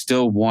who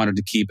still wanted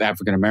to keep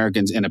African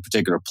Americans in a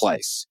particular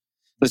place.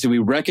 Listen, we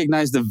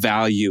recognize the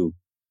value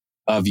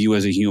of you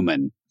as a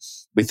human.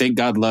 We think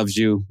God loves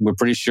you. We're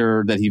pretty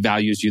sure that he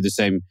values you the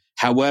same.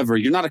 However,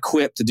 you're not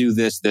equipped to do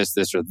this,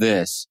 or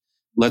this.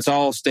 Let's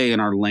all stay in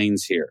our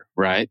lanes here,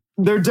 right?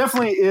 There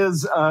definitely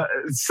is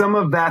some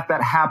of that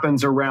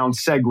happens around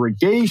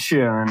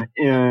segregation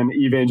in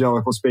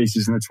evangelical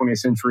spaces in the 20th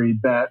century,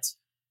 that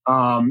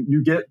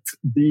you get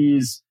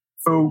these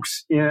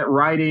folks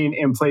writing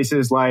in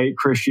places like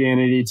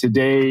Christianity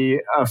Today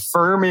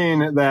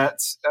affirming that,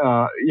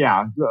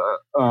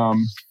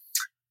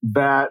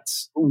 that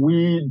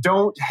we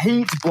don't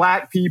hate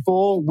Black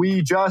people.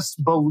 We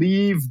just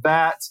believe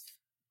that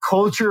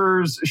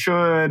cultures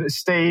should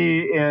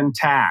stay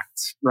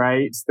intact,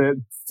 right?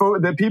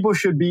 That people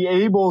should be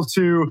able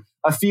to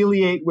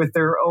affiliate with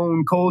their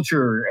own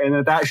culture,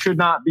 and that should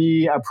not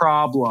be a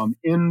problem,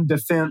 in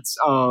defense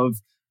of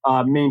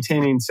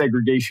maintaining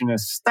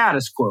segregationist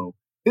status quo.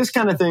 This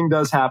kind of thing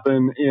does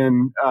happen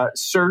in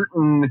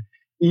certain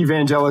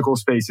evangelical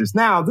spaces.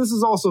 Now, this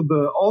is also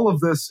all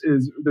of this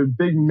is the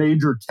big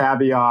major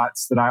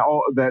caveats that I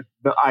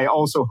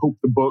also hope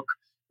the book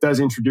does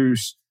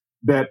introduce.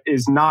 That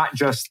is not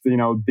just,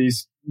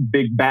 these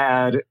big,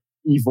 bad,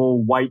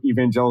 evil, white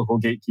evangelical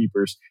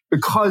gatekeepers,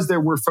 because there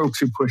were folks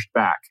who pushed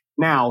back.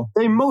 Now,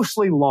 they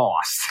mostly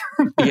lost,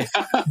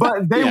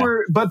 but they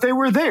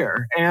were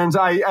there. And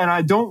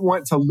I don't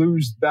want to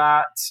lose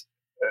that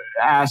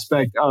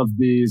aspect of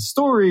these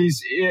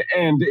stories.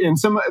 And in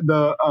some of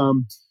the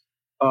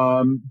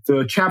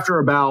chapter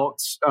about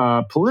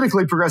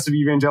politically progressive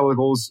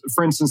evangelicals,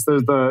 for instance,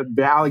 the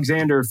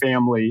Alexander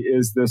family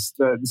is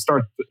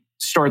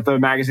start the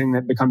magazine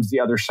that becomes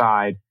The Other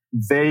Side.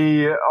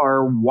 They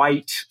are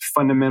white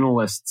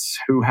fundamentalists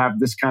who have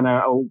this kind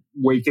of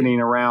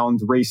awakening around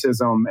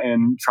racism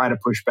and try to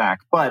push back.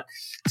 But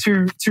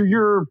to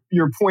your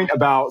point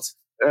about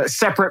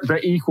separate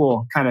but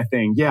equal kind of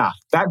thing, yeah,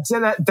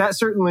 that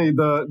certainly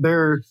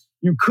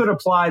you could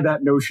apply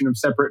that notion of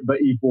separate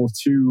but equal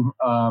to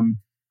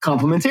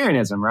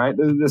complementarianism, right?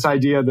 This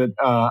idea that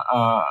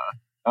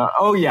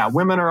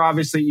women are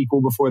obviously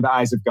equal before the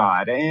eyes of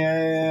God,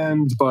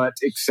 but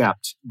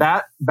except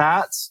that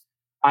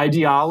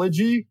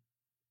ideology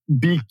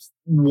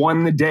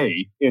won the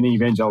day in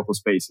evangelical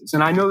spaces.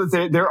 And I know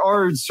that there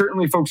are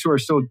certainly folks who are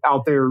still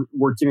out there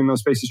working in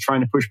those spaces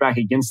trying to push back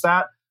against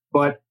that,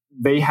 but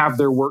they have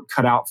their work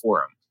cut out for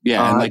them.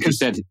 Yeah, and like you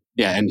said,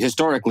 and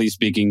historically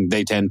speaking,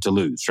 they tend to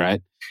lose,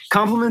 right?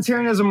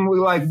 Complementarianism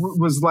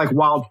was like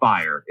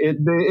wildfire. It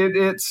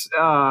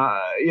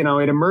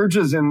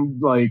emerges in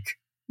like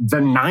the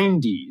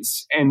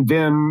 90s, and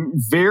then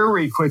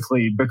very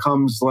quickly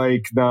becomes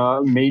like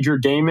the major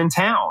game in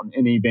town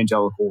in the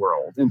evangelical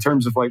world in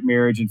terms of like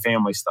marriage and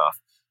family stuff.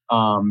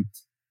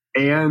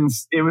 And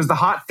it was the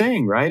hot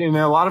thing, right? And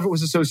a lot of it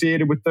was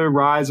associated with the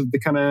rise of the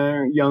kind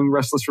of young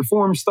restless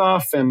reform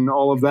stuff and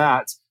all of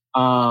that.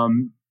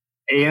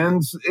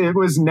 And it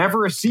was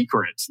never a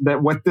secret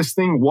that what this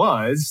thing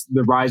was,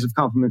 the rise of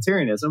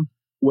complementarianism,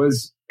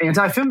 was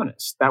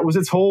anti-feminist. That was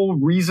its whole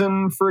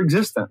reason for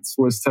existence,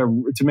 was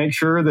to make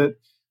sure that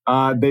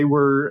they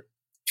were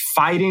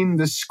fighting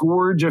the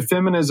scourge of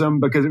feminism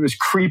because it was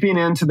creeping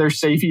into their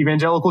safe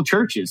evangelical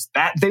churches.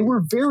 That they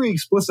were very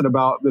explicit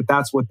about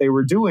that's what they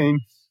were doing.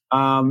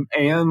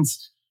 And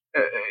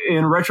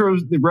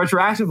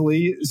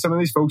retroactively, some of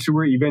these folks who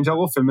were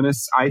evangelical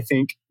feminists, I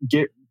think,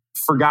 get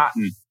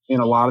forgotten in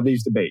a lot of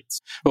these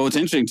debates. Well, what's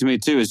interesting to me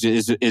too is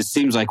it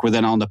seems like we're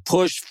then on the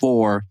push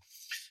for.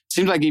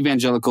 Seems like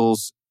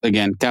evangelicals,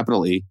 again,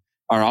 capital E,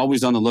 are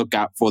always on the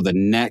lookout for the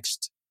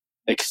next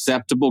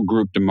acceptable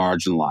group to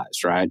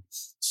marginalize, right?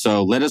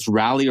 So let us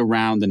rally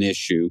around an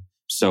issue.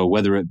 So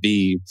whether it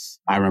be,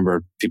 I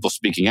remember people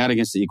speaking out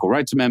against the Equal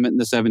Rights Amendment in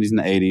the 70s and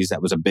the 80s.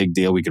 That was a big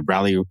deal. We could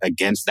rally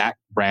against that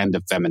brand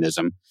of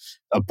feminism.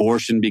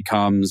 Abortion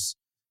becomes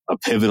a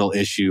pivotal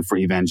issue for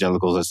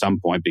evangelicals at some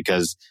point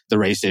because the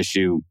race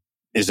issue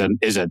is a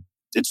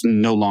it's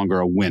no longer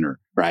a winner,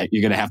 right?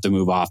 You're going to have to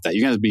move off that.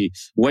 You're going to be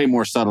way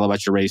more subtle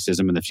about your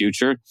racism in the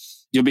future.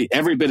 You'll be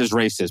every bit as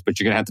racist, but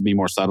you're going to have to be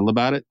more subtle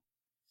about it.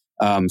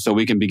 So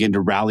we can begin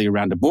to rally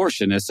around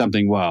abortion as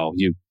something,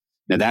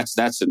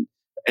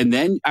 and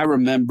then I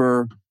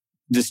remember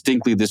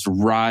distinctly this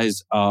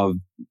rise of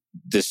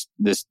this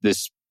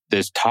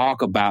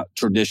talk about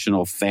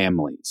traditional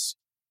families.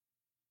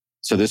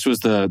 So this was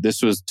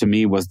to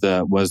me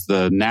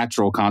the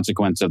natural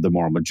consequence of the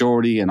moral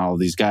majority and all of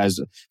these guys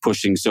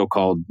pushing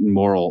so-called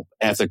moral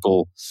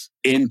ethical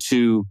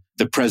into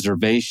the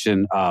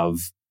preservation of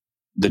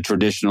the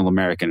traditional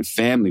American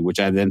family, which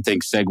I then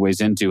think segues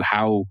into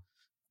how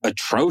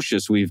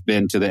atrocious we've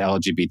been to the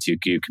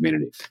LGBTQ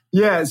community.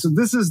 Yeah, so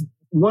this is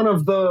one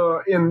of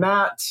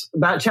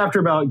that chapter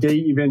about gay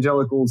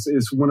evangelicals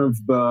is one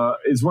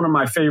of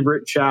my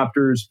favorite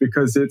chapters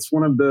because it's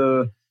one of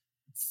the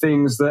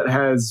things that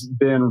has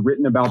been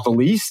written about the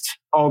least.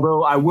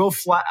 Although I will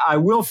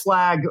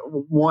flag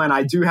one.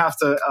 I do have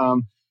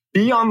to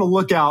be on the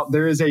lookout.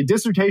 There is a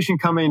dissertation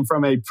coming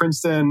from a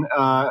Princeton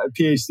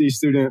PhD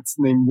student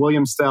named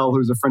William Stell,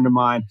 who's a friend of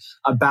mine,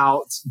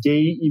 about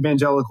gay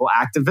evangelical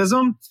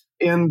activism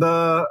in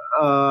the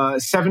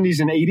 70s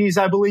and 80s,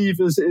 I believe,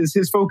 is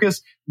his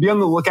focus. Be on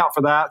the lookout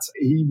for that.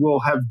 He will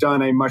have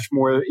done a much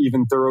more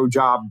even thorough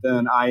job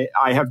than I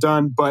have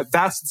done. But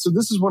this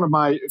is one of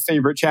my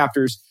favorite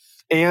chapters.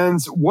 And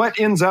what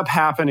ends up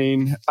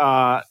happening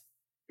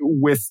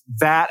with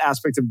that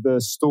aspect of the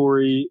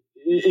story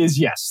is,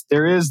 yes,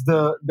 there is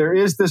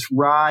this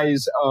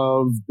rise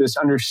of this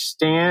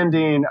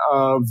understanding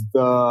of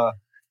the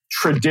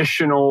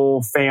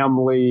traditional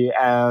family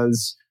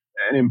as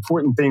an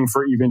important thing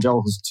for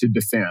evangelicals to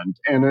defend.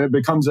 And it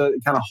becomes a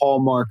kind of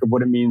hallmark of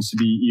what it means to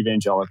be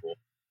evangelical.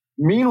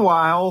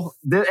 Meanwhile,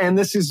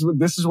 this is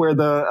where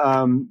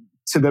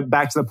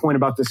back to the point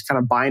about this kind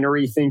of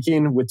binary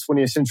thinking with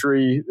 20th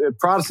century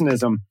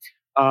Protestantism.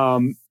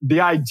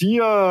 The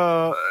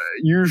idea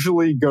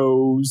usually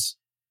goes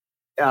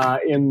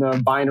in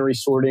the binary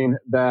sorting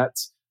that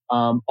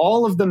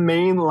all of the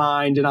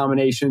mainline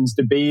denominations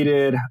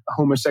debated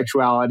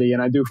homosexuality,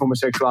 and I do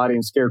homosexuality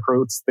in scare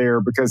quotes there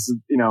because,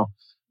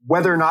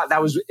 whether or not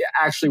that was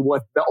actually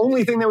what the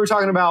only thing they were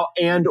talking about,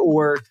 and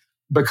or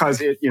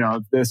because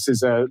this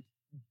is a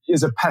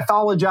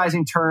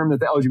pathologizing term that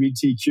the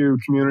LGBTQ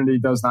community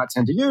does not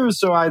tend to use.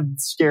 So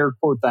I'd scare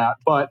quote that,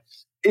 but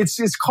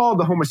it's called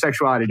the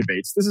homosexuality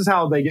debates. This is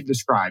how they get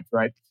described,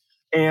 right?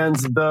 And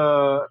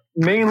the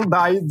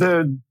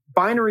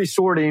binary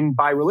sorting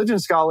by religion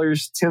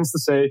scholars tends to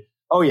say,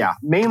 oh yeah,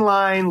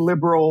 mainline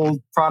liberal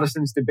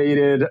Protestants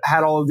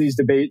had all of these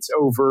debates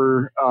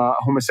over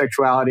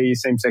homosexuality,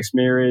 same-sex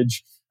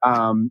marriage,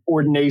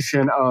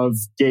 ordination of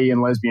gay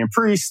and lesbian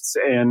priests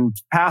and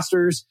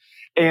pastors.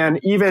 And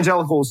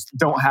evangelicals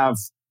don't have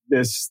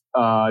this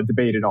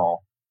debate at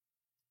all.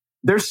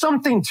 There's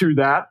something to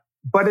that,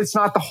 but it's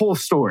not the whole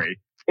story.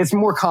 It's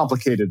more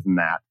complicated than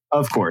that,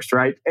 of course,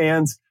 right?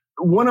 And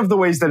one of the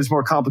ways that it's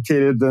more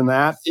complicated than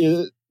that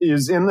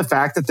is in the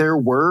fact that there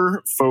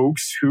were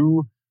folks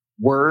who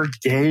were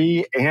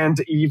gay and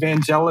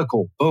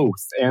evangelical,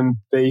 both. And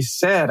they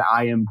said,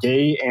 I am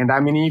gay and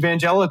I'm an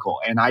evangelical.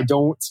 And I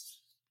don't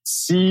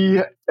see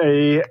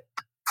a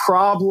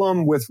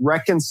problem with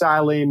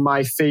reconciling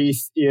my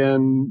faith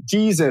in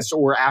Jesus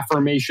or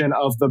affirmation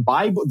of the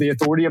Bible, the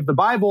authority of the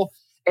Bible,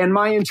 and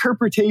my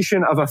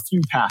interpretation of a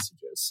few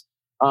passages,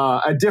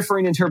 a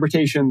differing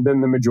interpretation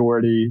than the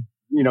majority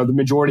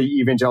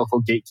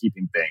evangelical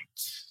gatekeeping thing.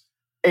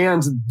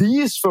 And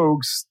these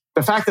folks,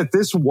 the fact that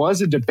this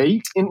was a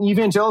debate in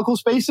evangelical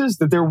spaces,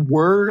 that there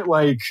were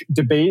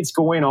debates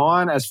going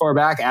on as far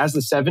back as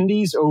the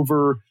 70s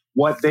over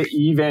what the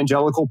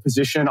evangelical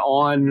position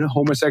on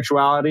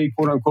homosexuality,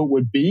 quote unquote,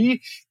 would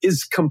be,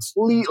 is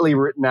completely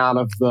written out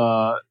of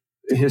the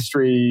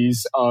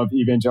histories of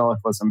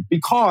evangelicalism,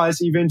 because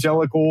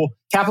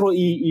capital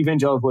E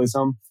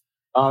evangelicalism,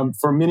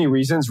 for many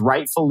reasons,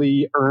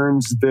 rightfully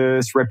earns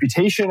this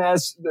reputation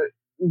as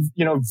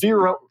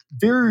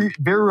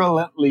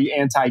virulently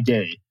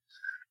anti-gay.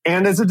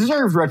 And it's a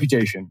deserved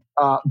reputation.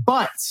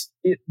 But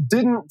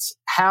it's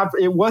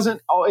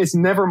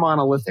never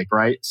monolithic,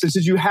 right? So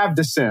you have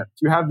dissent.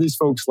 You have these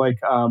folks like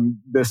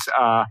this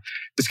guy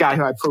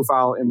who I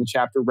profile in the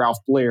chapter, Ralph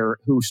Blair,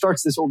 who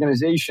starts this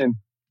organization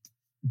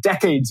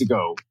decades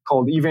ago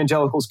called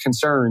Evangelicals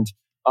Concerned,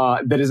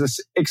 that is an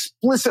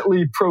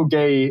explicitly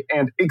pro-gay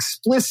and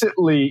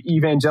explicitly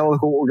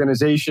evangelical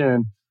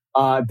organization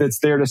that's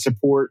there to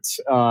support,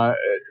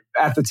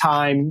 at the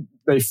time,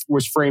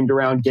 was framed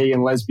around gay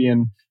and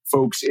lesbian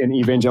folks in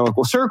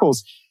evangelical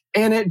circles.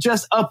 And it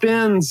just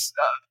upends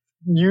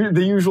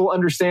the usual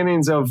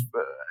understandings of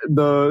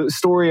the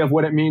story of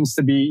what it means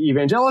to be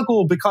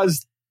evangelical,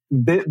 because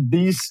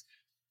these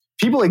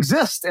people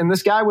exist. And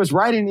this guy was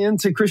writing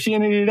into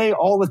Christianity Today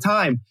all the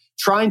time,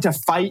 trying to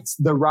fight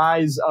the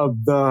rise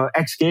of the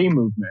ex-gay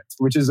movement,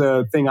 which is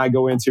a thing I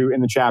go into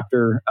in the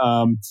chapter,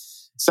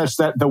 such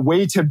that the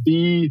way to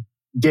be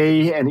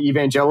gay and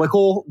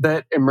evangelical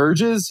that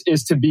emerges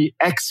is to be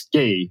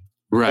ex-gay.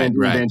 Right.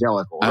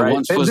 evangelical. I right?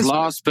 once was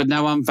lost, but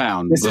now I'm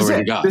found. Glory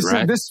to God,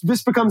 right?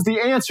 This becomes the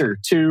answer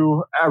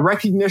to a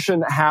recognition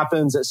that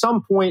happens at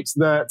some point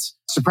that,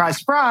 surprise,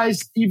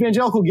 surprise,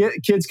 evangelical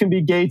kids can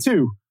be gay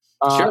too.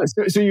 Sure.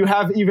 So you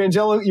have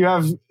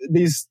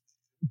these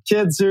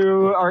kids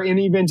who are in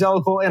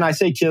evangelical, and I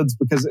say kids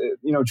because,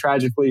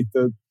 tragically,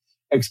 the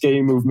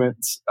ex-gay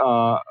movement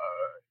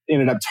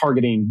ended up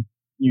targeting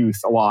youth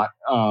a lot.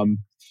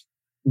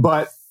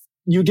 But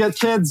you get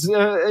kids,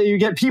 you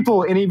get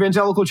people in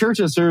evangelical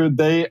churches who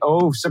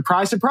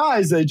surprise,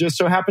 surprise, they just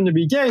so happen to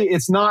be gay.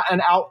 It's not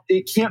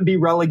it can't be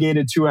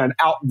relegated to an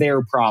out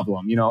there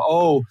problem.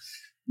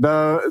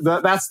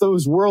 That's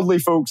those worldly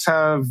folks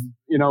have,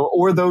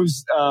 or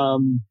those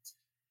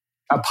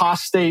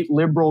apostate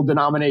liberal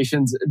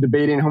denominations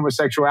debating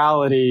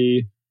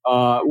homosexuality.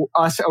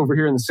 Us over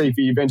here in the safe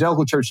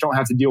evangelical church don't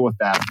have to deal with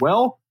that.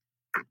 Well,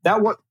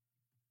 what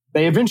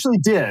they eventually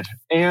did.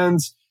 And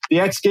the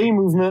ex-gay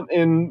movement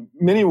in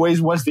many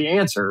ways was the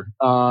answer,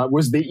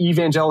 was the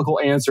evangelical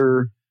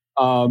answer,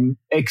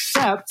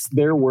 except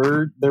there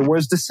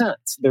was dissent.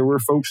 There were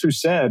folks who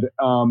said,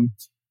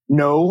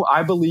 no,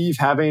 I believe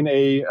having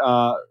a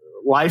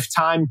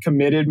lifetime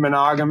committed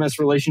monogamous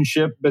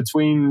relationship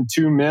between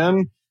two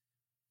men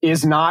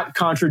is not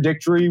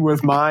contradictory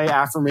with my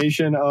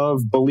affirmation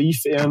of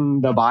belief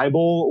in the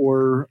Bible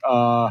or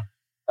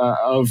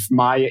of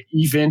my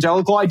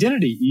evangelical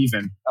identity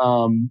even.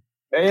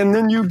 And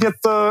then you get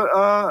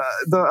the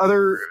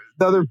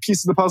other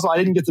piece of the puzzle. I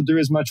didn't get to do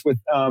as much with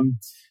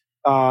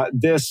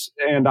this,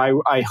 and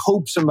I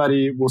hope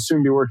somebody will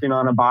soon be working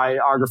on a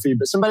biography.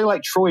 But somebody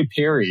like Troy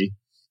Perry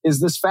is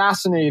this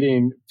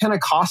fascinating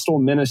Pentecostal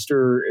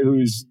minister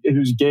who's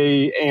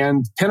gay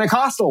and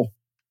Pentecostal,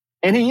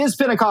 and he is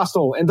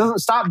Pentecostal and doesn't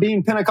stop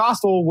being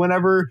Pentecostal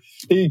whenever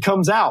he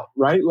comes out.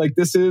 Right? Like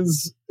this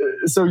is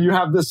so you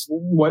have this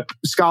what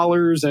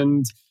scholars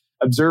and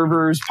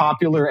observers,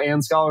 popular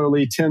and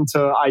scholarly, tend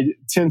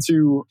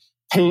to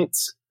paint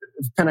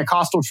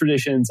Pentecostal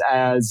traditions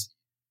as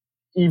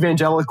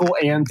evangelical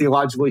and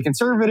theologically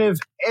conservative,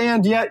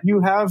 and yet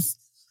you have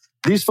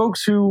these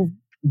folks who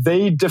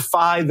they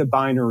defy the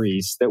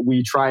binaries that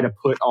we try to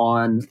put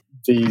on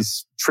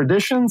these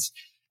traditions,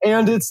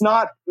 and it's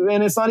not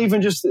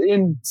even just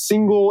in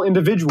single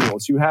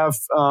individuals. You have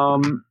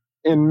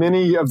in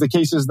many of the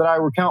cases that I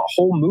recount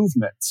whole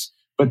movements,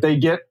 but they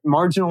get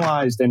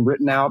marginalized and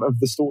written out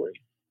of the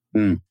story.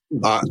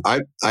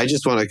 I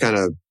just want to kind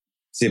of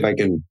see if I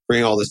can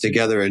bring all this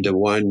together into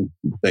one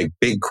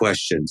big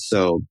question.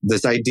 So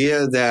this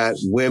idea that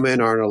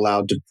women aren't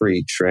allowed to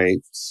preach, right,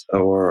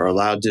 or are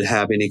allowed to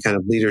have any kind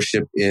of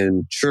leadership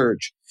in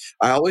church.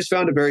 I always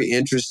found it very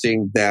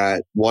interesting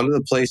that one of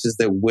the places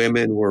that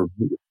women were,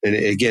 and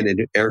again,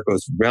 in air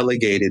quotes,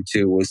 relegated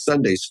to was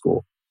Sunday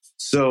school.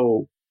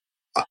 So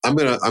I'm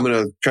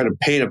gonna try to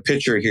paint a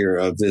picture here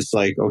of this.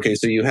 Okay,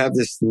 so you have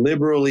this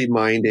liberally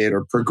minded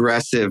or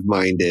progressive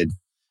minded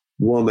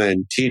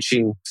woman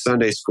teaching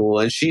Sunday school,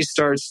 and she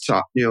starts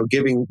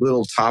giving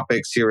little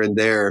topics here and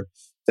there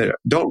that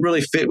don't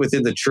really fit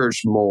within the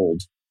church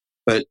mold,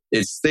 but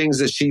it's things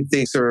that she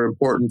thinks are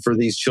important for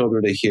these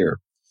children to hear.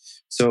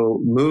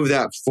 So move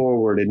that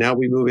forward, and now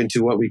we move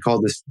into what we call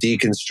this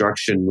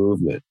deconstruction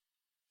movement.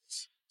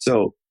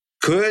 So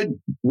could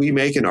we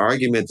make an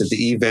argument that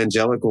the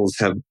evangelicals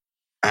have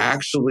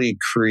actually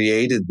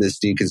created this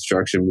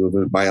deconstruction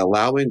movement by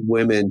allowing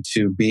women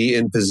to be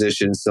in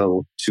positions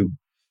to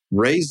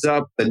raise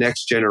up the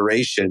next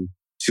generation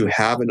to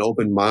have an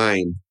open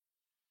mind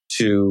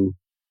to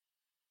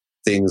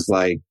things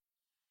like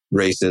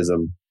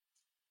racism,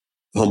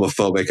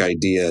 homophobic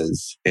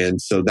ideas. And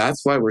so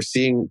that's why we're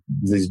seeing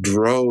these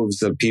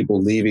droves of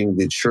people leaving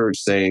the church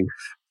saying,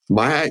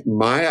 my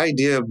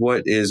idea of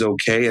what is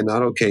okay and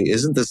not okay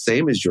isn't the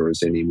same as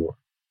yours anymore.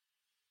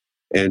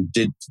 And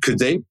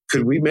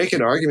could we make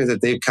an argument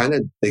that they kind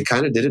of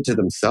did it to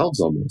themselves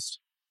almost?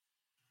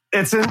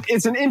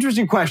 It's an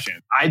interesting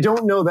question. I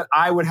don't know that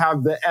I would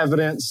have the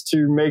evidence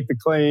to make the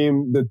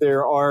claim that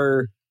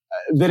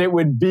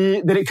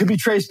it could be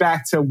traced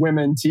back to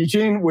women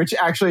teaching, which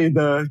actually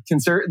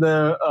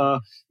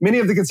many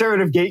of the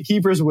conservative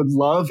gatekeepers would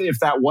love if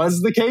that was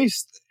the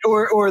case,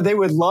 or they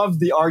would love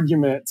the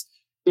argument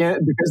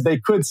because they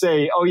could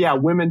say, "Oh yeah,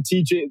 women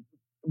teach it.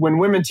 When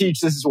women teach,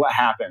 this is what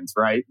happens,"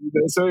 right?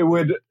 So it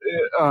would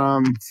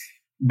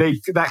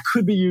that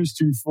could be used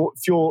to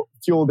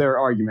fuel their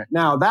argument.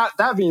 Now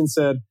that being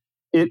said,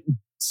 it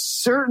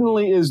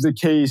certainly is the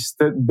case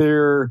that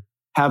there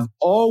have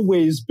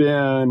always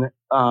been,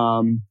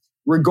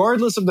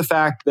 regardless of the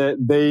fact that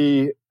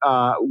they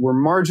were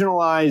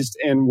marginalized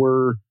and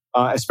were,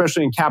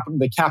 especially in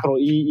the capital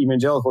E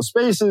evangelical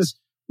spaces,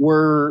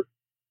 were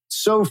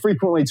so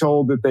frequently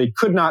told that they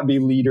could not be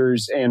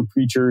leaders and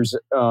preachers.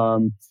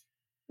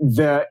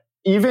 The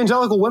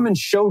evangelical women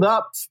showed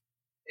up.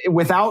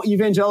 Without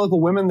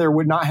evangelical women, there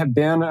would not have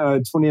been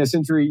a 20th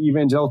century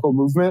evangelical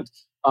movement.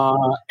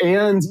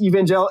 And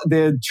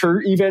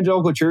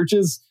evangelical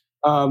churches,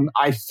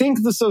 I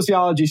think the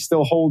sociology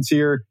still holds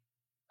here,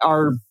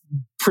 are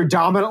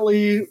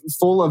predominantly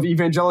full of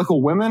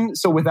evangelical women.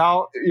 So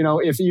without,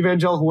 if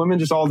evangelical women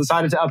just all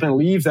decided to up and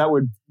leave, that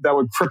would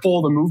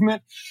cripple the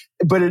movement.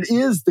 But it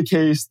is the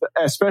case,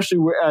 especially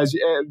as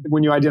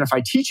when you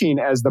identify teaching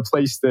as the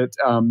place that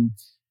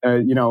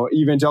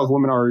evangelical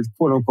women are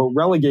quote unquote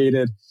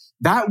relegated.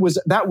 That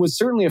was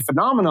certainly a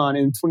phenomenon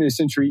in 20th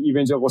century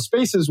evangelical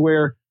spaces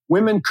where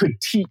women could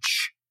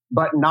teach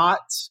but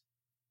not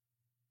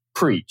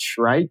preach.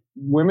 Right?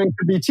 Women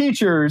could be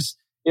teachers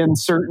in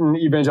certain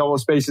evangelical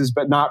spaces,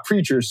 but not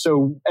preachers.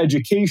 So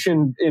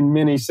education in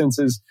many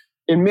senses,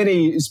 in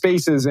many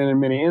spaces and in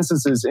many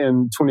instances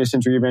in 20th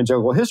century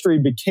evangelical history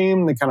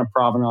became the kind of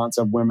provenance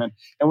of women.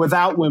 And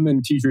without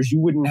women teachers, you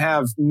wouldn't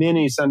have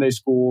many Sunday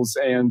schools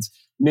and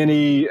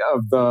many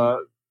of the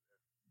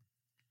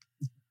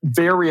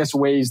various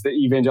ways that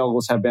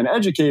evangelicals have been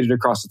educated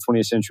across the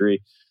 20th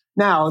century.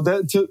 Now,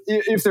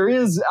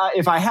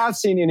 if I have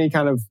seen any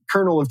kind of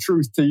kernel of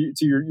truth to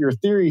your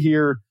theory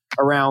here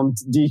around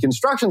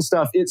deconstruction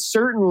stuff,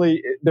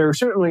 there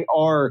certainly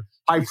are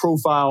high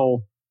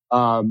profile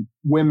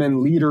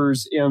women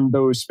leaders in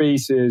those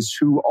spaces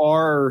who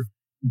are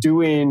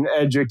doing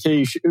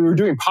education, who are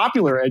doing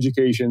popular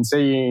education,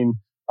 saying,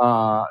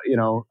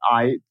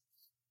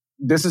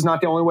 this is not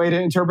the only way to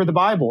interpret the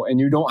Bible, and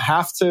you don't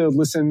have to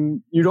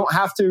listen. You don't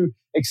have to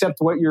accept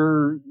what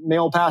your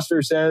male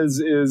pastor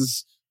says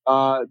is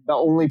the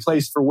only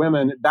place for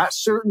women. That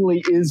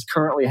certainly is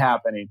currently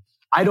happening.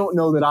 I don't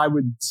know that I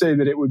would say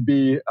that it would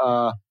be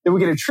that we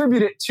can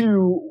attribute it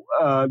to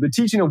the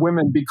teaching of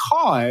women,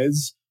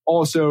 because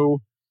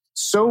also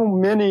so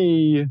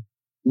many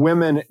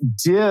women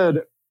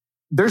did.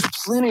 There's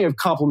plenty of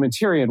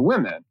complementarian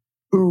women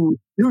who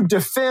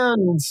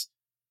defend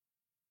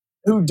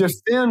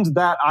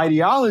that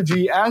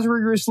ideology as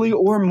rigorously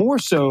or more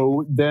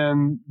so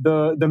than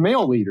the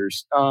male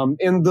leaders.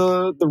 In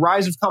the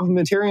rise of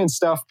complementarian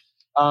stuff,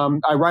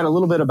 I write a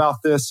little bit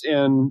about this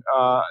in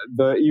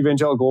the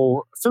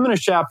Evangelical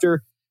Feminist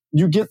chapter.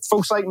 You get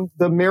folks like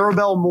the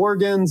Maribel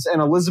Morgans and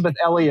Elizabeth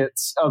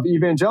Elliots of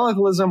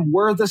evangelicalism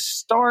were the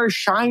star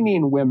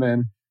shining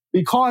women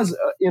because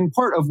in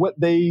part of what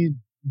they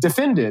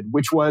defended,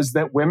 which was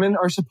that women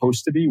are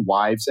supposed to be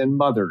wives and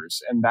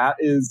mothers. And that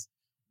is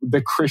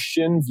the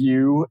Christian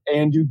view.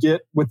 And you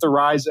get, with the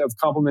rise of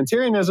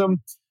complementarianism,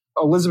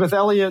 Elizabeth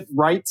Elliot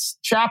writes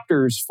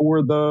chapters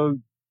for the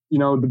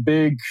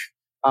big,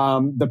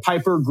 the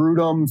Piper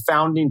Grudem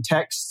founding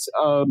texts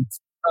of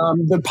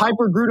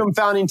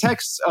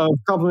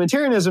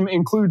complementarianism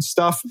includes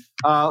stuff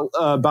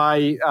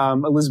by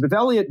Elizabeth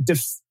Elliot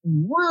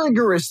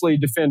rigorously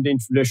defending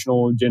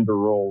traditional gender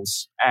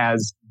roles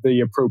as the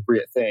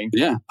appropriate thing.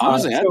 Yeah,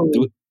 honestly,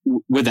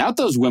 without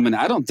those women,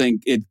 I don't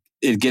think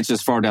it gets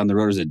as far down the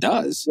road as it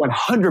does.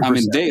 100%. I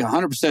mean, they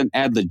 100%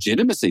 add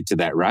legitimacy to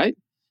that, right?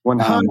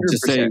 100%. To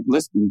say,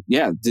 listen,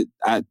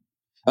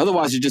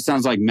 otherwise it just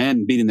sounds like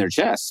men beating their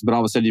chests. But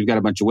all of a sudden you've got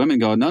a bunch of women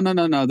going,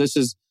 no, this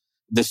is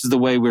the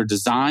way we're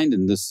designed,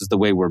 and this is the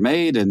way we're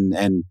made,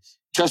 and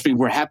trust me,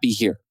 we're happy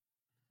here.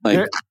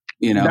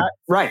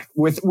 Right?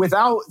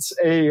 Without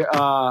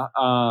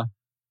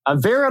a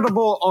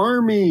veritable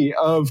army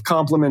of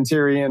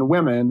complementarian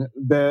women,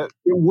 that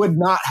it would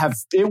not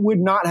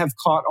have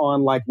caught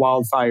on like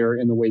wildfire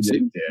in the way that it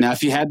did. Now,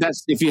 if you had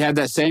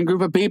that same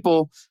group of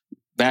people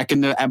back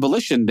in the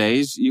abolition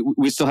days,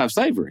 we still have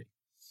slavery,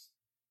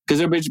 because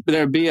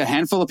there'd be a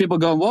handful of people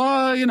going,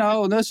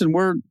 well, listen,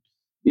 we're,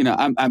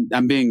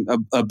 I'm being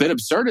a bit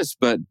absurdist,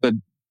 but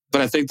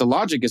I think the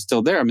logic is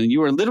still there. I mean,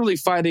 you are literally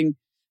fighting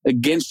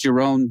against your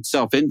own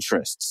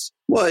self-interests.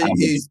 Well,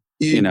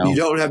 you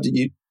don't have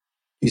to.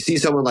 You see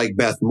someone like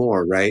Beth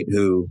Moore, right,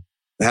 who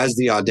has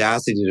the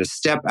audacity to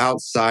step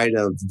outside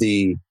of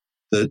the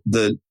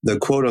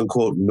quote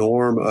unquote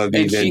norm of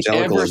evangelicalism.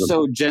 And she ever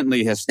so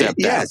gently has stepped out.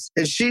 Yes,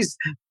 and she's.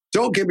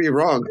 Don't get me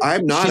wrong.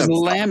 She's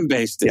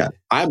lamb-basted. Yeah,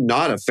 I'm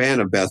not a fan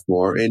of Beth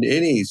Moore in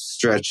any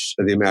stretch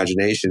of the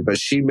imagination, but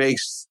she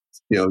makes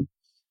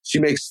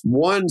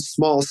one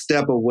small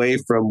step away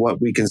from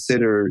what we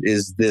consider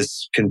is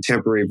this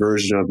contemporary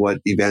version of what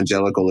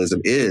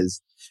evangelicalism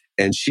is,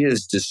 and she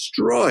is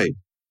destroyed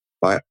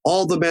by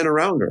all the men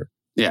around her.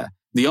 Yeah.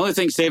 The only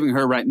thing saving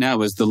her right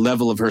now is the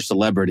level of her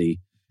celebrity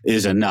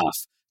is enough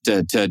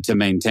to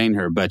maintain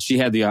her. But she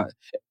had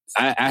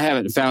I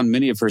haven't found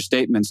many of her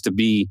statements to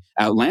be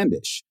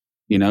outlandish.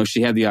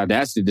 She had the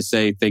audacity to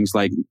say things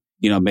like,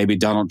 maybe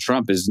Donald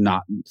Trump is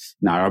not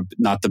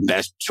the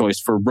best choice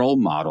for role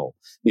model.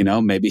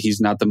 Maybe he's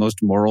not the most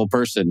moral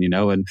person,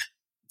 and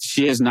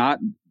she has not,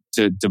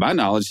 to my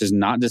knowledge, has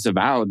not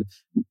disavowed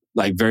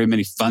like very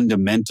many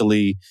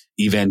fundamentally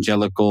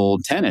evangelical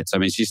tenets. I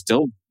mean, she's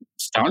still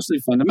staunchly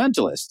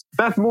fundamentalist.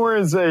 Beth Moore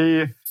is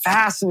a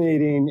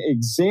fascinating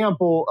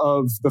example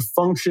of the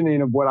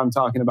functioning of what I'm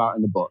talking about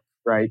in the book,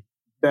 right?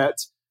 That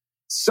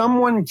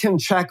someone can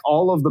check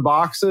all of the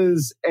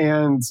boxes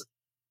and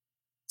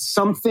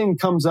something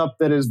comes up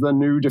that is the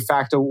new de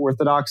facto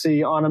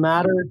orthodoxy on a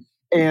matter.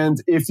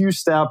 And if you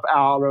step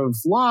out of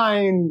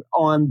line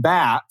on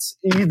that,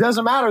 it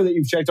doesn't matter that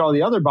you've checked all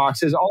the other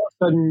boxes. All of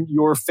a sudden,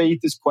 your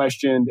faith is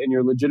questioned and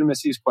your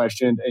legitimacy is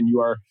questioned, and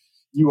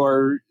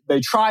they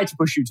try to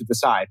push you to the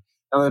side.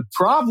 Now, the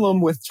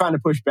problem with trying to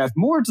push Beth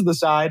Moore to the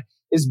side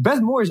is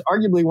Beth Moore is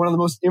arguably one of the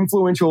most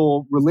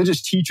influential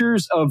religious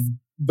teachers of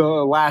the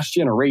last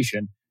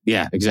generation.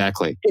 Yeah,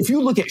 exactly. If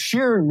you look at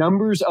sheer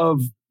numbers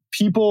of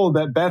people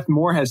that Beth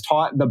Moore has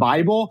taught the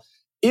Bible,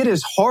 it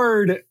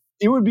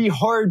would be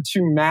hard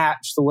to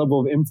match the level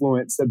of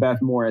influence that Beth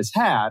Moore has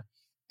had.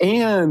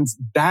 And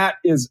that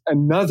is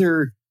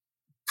another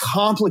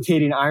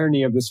complicating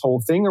irony of this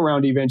whole thing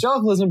around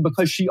evangelicalism,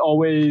 because she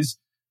always,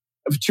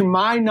 to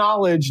my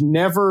knowledge,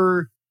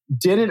 never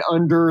did it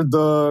under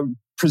the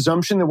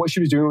presumption that what she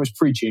was doing was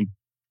preaching.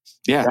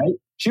 Yeah. Right?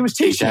 She was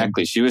teaching.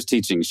 Exactly. She was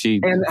teaching.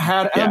 And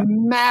had a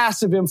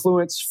massive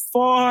influence,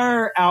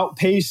 far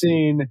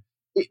outpacing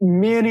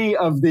many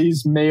of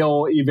these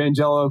male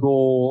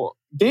evangelical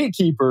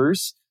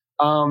gatekeepers.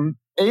 And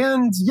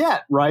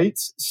yet, right,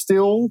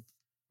 still,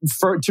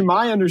 to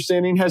my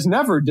understanding, has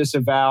never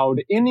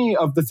disavowed any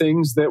of the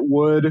things that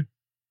would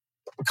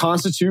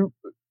constitute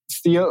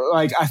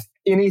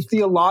any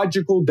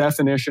theological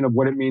definition of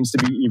what it means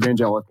to be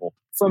evangelical.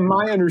 From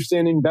my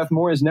understanding, Beth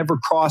Moore has never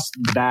crossed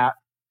that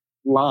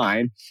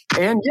line,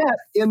 and yet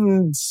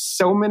in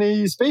so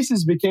many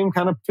spaces became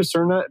kind of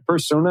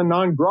persona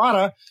non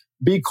grata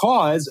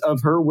because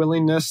of her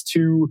willingness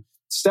to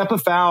step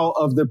afoul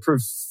of the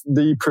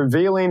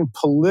prevailing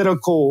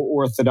political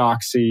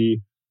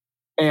orthodoxy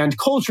and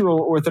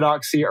cultural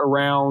orthodoxy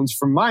around,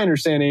 from my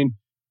understanding,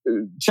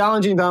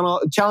 challenging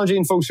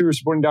folks who were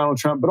supporting Donald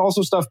Trump, but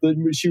also stuff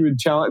that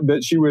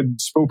she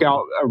would spoke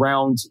out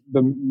around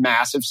the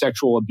massive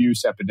sexual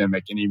abuse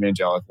epidemic in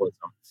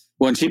evangelicalism.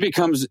 When she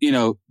becomes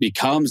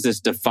this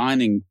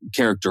defining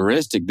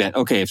characteristic that,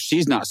 okay, if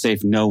she's not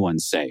safe, no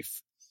one's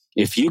safe.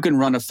 If you can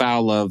run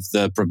afoul of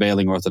the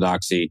prevailing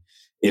orthodoxy,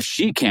 if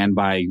she can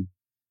by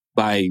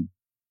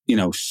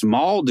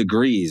small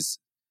degrees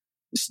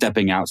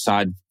stepping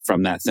outside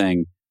from that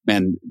thing,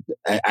 man,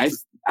 I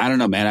don't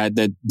know, man.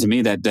 To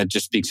me, that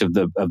just speaks of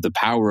the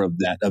power of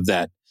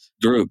that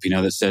group,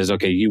 that says,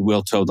 okay, you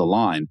will toe the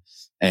line.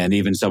 And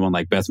even someone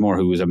like Beth Moore,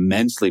 who was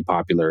immensely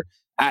popular,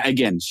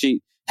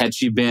 had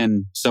she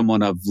been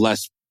someone of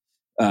less,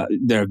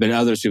 there have been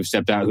others who've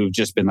stepped out who've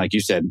just been, like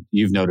you said,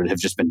 you've noted, have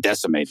just been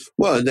decimated.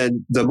 Well, and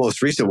then the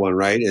most recent one,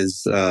 right,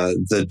 is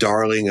the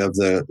darling of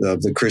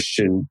the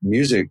Christian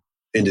music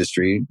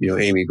industry,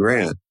 Amy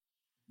Grant.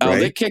 Oh, right?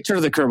 They kicked her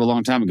to the curb a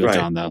long time ago, right,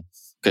 John, though,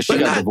 because she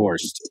got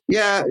divorced.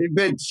 Yeah,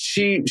 but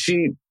she,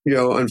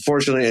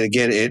 unfortunately, and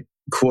again, it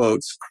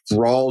quotes,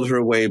 crawled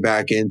her way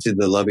back into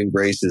the loving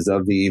graces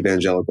of the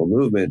evangelical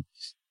movement.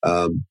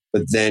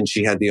 But then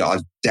she had the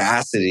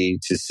audacity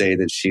to say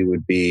that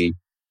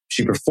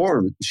she's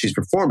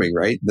performing,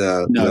 right?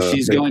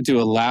 She's going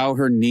to allow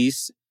her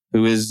niece,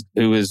 who is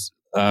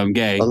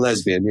gay, a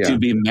lesbian, to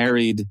be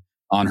married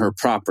on her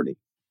property.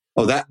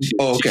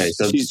 Okay.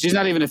 So she's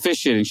not even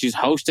officiating. She's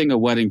hosting a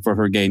wedding for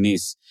her gay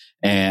niece.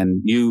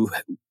 And you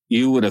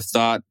would have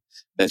thought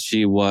that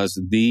she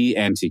was the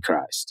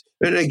Antichrist.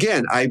 And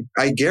again, I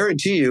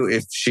guarantee you,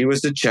 if she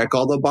was to check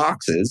all the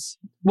boxes.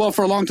 Well,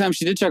 for a long time,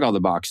 she did check all the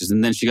boxes,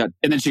 and then she got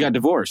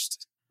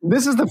divorced.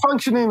 This is the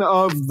functioning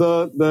of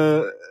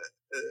the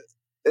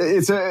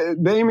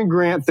Amy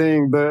Grant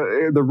thing.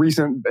 The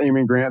recent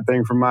Amy Grant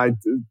thing, from my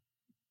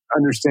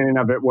understanding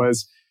of it,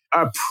 was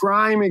a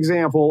prime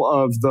example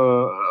of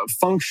the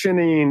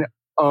functioning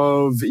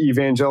of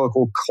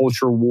evangelical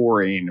culture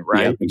warring,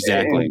 right? Yep,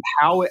 exactly.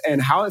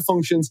 And how it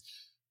functions,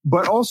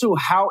 but also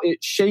how it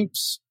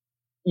shapes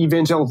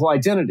evangelical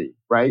identity,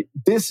 right?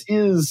 This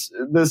is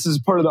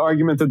part of the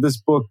argument that this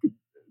book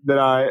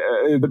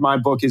that my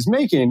book is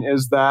making,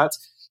 is that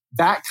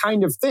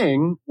kind of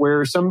thing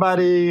where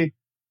somebody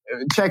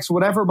checks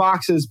whatever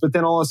boxes, but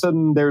then all of a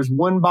sudden there's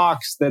one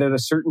box that at a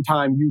certain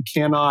time you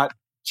cannot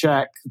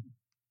check,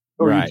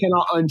 or right, you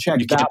cannot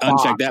uncheck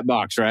that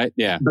box, right?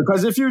 Yeah.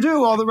 Because if you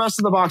do, all the rest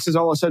of the boxes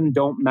all of a sudden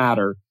don't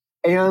matter.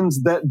 And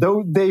that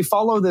though they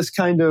follow this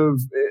kind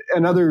of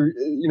another,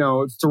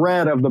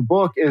 thread of the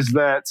book, is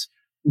that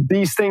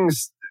these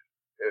things,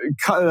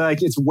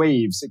 like it's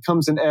waves. It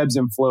comes in ebb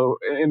and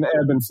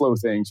flow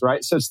things,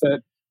 right? Such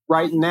that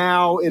right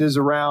now it is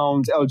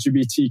around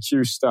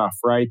LGBTQ stuff,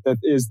 right? That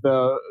is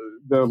the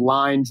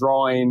line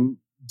drawing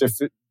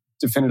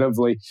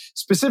definitively.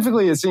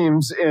 Specifically, it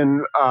seems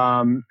in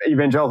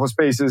evangelical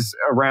spaces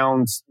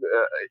around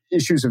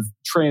issues of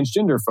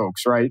transgender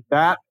folks, right?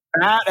 That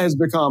has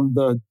become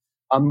the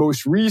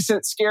most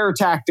recent scare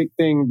tactic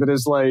thing that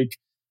is like,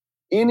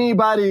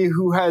 anybody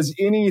who has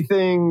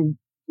anything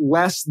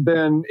less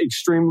than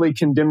extremely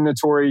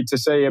condemnatory to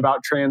say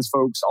about trans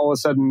folks all of a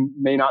sudden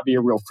may not be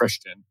a real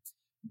Christian.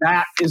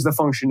 That is the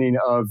functioning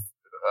of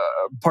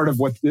part of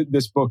what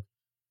this book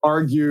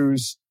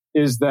argues,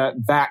 is that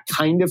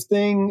kind of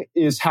thing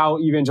is how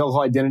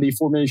evangelical identity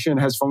formation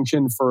has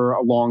functioned for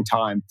a long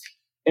time.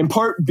 In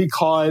part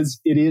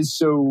because there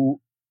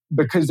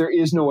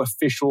is no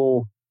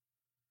official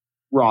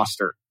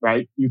roster.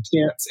 right? You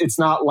can't, it's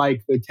not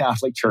like the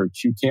Catholic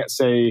Church. You can't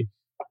say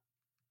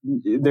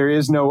there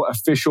is no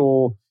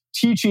official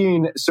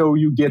teaching. So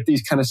you get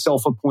these kind of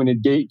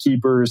self-appointed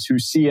gatekeepers who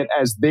see it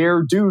as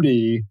their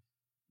duty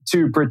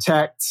to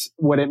protect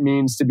what it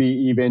means to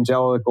be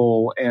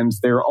evangelical. And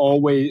they're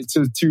always,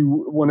 to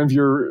one of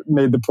your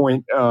made the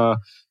point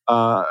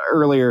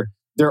earlier,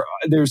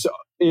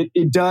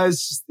 it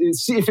does,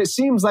 if it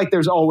seems like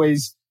there's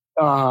always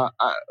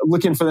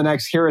looking for the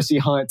next heresy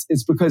hunt,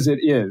 it's because it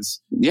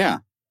is. Yeah.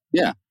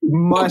 Yeah. You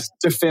must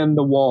defend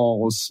the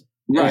walls.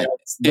 Right.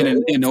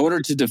 And in order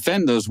to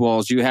defend those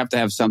walls, you have to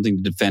have something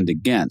to defend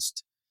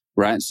against.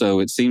 Right. So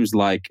it seems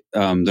like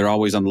they're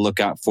always on the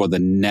lookout for the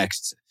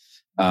next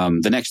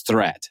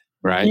threat.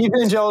 Right.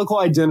 Evangelical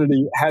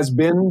identity has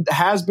been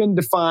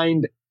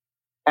defined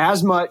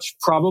as much,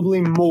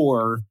 probably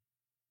more,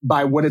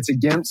 by what it's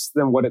against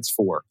than what it's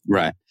for.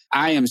 Right.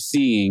 I am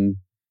seeing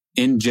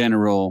in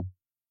general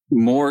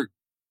more,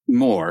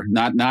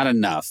 not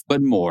enough, but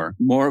more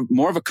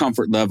of a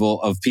comfort level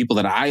of people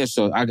that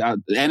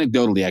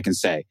anecdotally, I can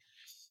say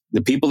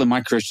the people in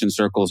my Christian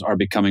circles are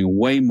becoming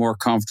way more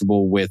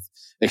comfortable with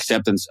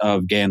acceptance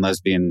of gay and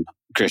lesbian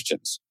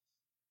Christians.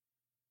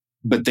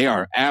 But they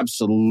are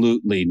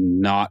absolutely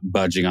not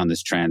budging on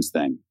this trans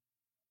thing.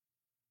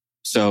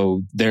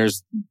 So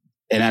there's,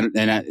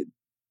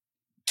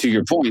 to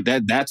your point,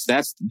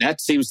 that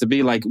seems to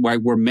be like why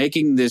we're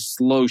making this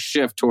slow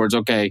shift towards,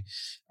 okay,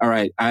 all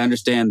right, I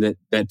understand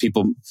that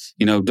people,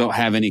 don't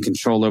have any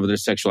control over their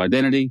sexual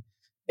identity.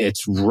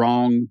 It's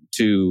wrong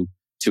to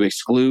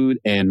exclude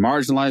and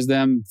marginalize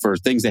them for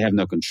things they have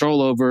no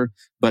control over.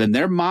 But in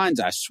their minds,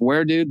 I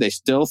swear, dude, they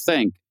still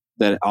think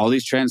that all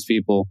these trans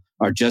people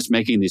are just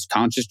making these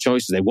conscious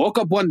choices. They woke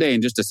up one day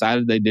and just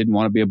decided they didn't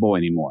want to be a boy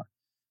anymore.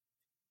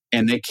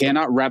 And they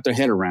cannot wrap their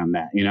head around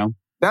that,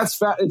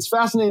 It's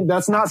fascinating.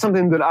 That's not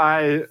something that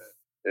I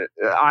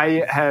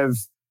have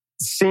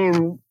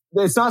seen.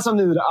 It's not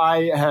something that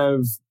I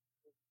have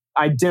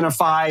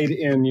identified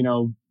in,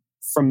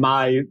 from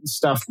my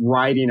stuff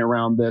writing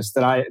around this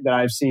that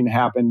I've seen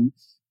happen.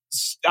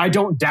 I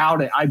don't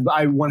doubt it. I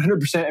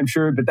 100% am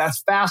sure, but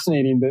that's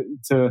fascinating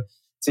to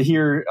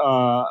hear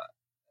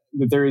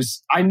that there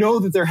is. I know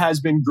that there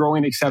has been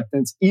growing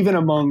acceptance, even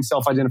among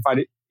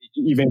self-identified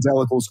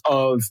evangelicals,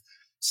 of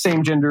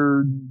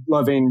same-gender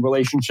loving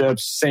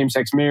relationships,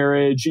 same-sex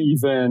marriage,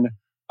 even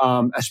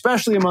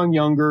especially among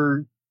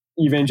younger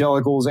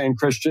evangelicals and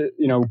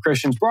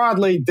Christians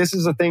broadly. This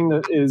is a thing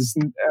that is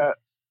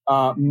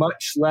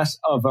much less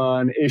of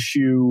an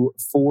issue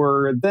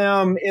for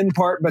them, in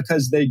part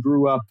because they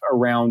grew up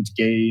around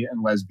gay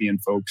and lesbian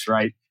folks,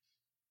 right?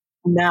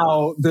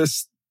 Now,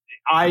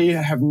 I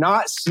have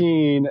not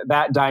seen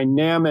that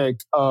dynamic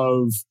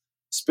of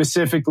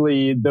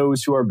specifically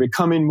those who are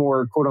becoming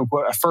more quote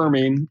unquote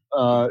affirming,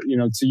 to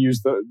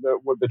use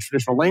the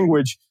traditional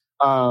language,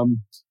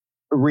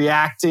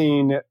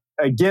 reacting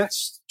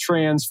against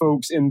trans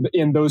folks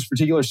in those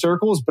particular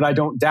circles. But I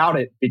don't doubt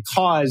it,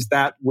 because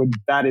that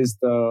is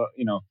the,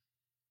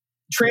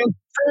 trans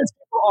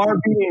people are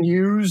being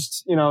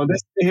used.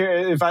 This here,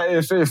 if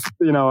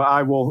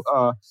I will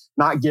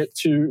not get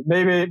to,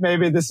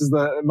 maybe this is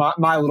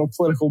my little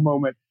political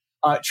moment.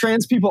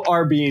 Trans people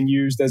are being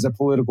used as a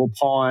political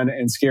pawn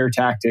and scare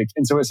tactic.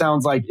 And so it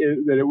sounds like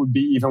that it would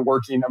be even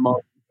working among...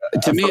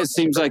 to me, it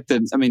seems like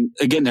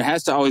again, there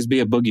has to always be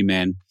a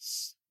boogeyman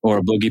or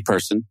a boogie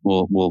person.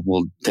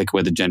 We'll take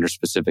away the gender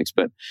specifics,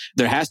 but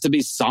there has to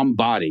be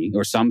somebody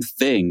or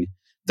something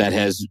that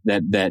is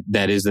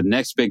the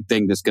next big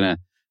thing that's gonna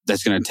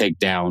take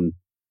down.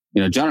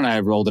 John and I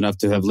are old enough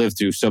to have lived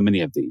through so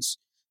many of these.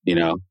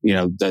 Got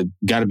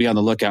to be on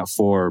the lookout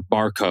for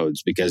barcodes,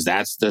 because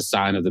that's the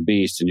sign of the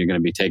beast, and you're going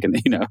to be taking,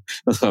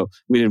 So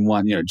we didn't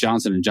want,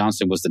 Johnson &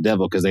 Johnson was the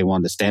devil because they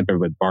wanted to stamp it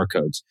with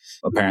barcodes.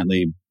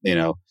 Apparently,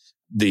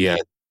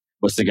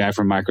 what's the guy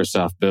from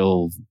Microsoft,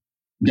 Bill?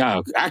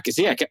 No, I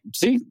forgot to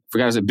say,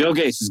 Bill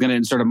Gates is going to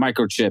insert a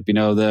microchip.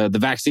 The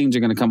vaccines are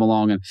going to come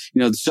along,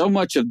 and so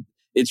much of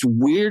it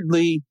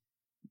weirdly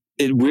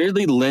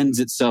lends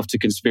itself to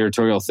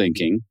conspiratorial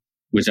thinking,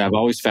 which I've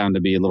always found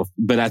to be a little,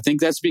 but I think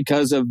that's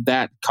because of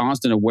that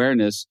constant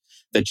awareness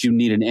that you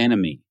need an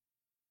enemy.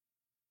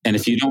 And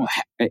if you don't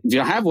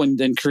have one,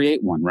 then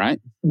create one, right?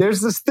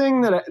 There's this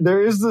thing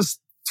there is this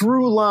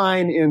through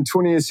line in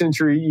 20th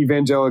century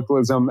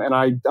evangelicalism. And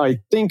I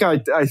think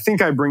I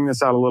bring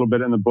this out a little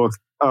bit in the book,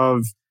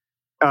 of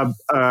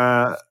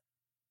a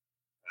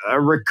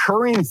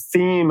recurring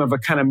theme of a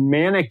kind of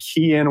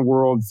Manichaean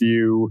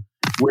worldview,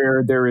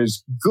 where there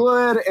is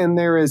good and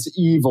there is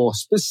evil.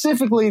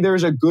 Specifically,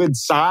 there's a good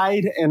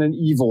side and an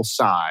evil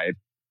side.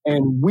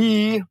 And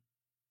we,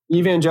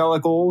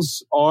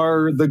 evangelicals,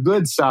 are the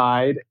good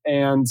side,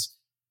 and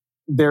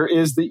there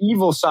is the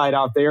evil side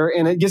out there.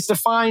 And it gets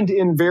defined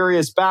in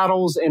various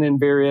battles and in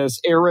various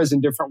eras in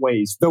different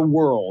ways. The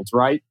world,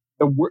 right?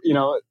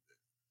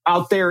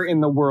 out there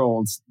in the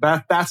world.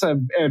 That's a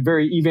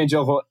very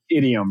evangelical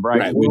idiom, right?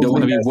 Right. We don't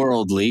want to be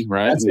worldly,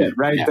 right? That's it,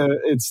 right? Yeah.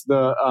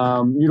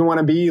 You don't want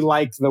to be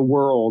like the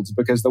world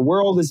because the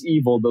world is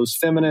evil. Those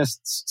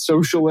feminists,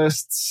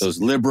 socialists,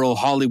 those liberal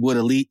Hollywood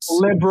elites.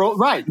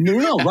 Right?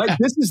 No, right.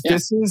 This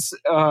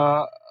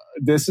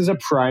is a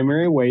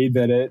primary way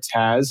that it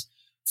has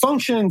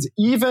functioned,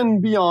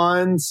 even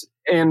beyond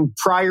and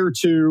prior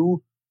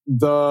to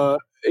the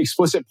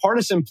explicit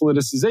partisan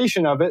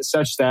politicization of it,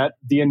 such that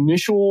the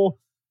initial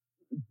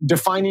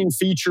defining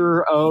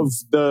feature of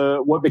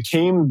what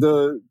became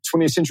the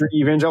 20th century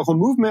evangelical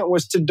movement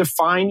was to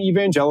define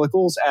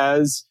evangelicals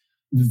as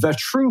the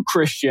true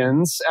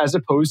Christians, as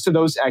opposed to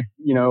those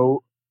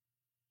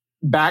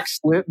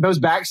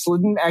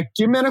backslidden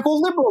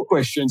ecumenical liberal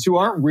Christians who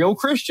aren't real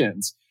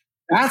Christians.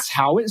 That's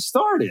how it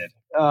started,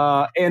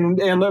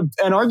 and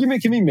an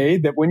argument can be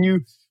made that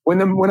when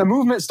a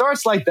movement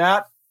starts like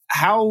that,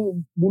 how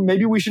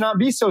maybe we should not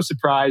be so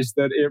surprised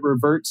that it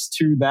reverts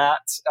to that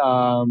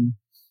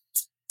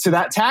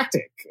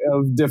tactic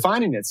of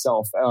defining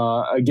itself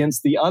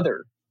against the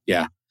other.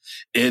 Yeah,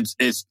 it's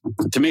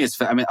to me.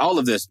 All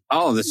of this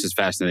is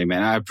fascinating,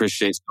 man. I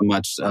appreciate so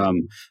much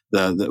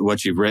the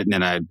what you've written,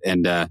 and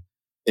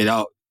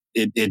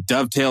it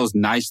dovetails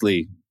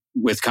nicely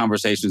with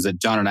conversations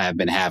that John and I have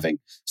been having.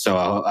 So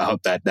I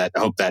hope that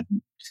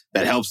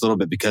helps a little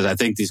bit, because I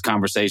think these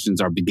conversations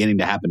are beginning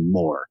to happen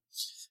more.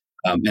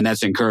 And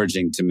that's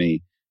encouraging to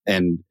me.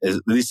 And at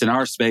least in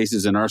our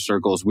spaces, in our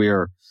circles,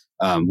 we're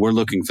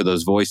looking for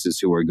those voices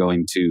who are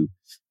going to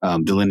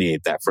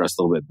delineate that for us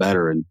a little bit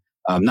better, and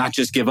not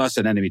just give us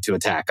an enemy to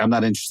attack. I'm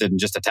not interested in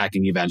just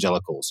attacking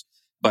evangelicals,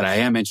 but I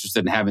am interested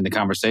in having the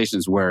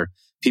conversations where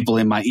people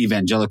in my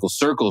evangelical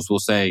circles will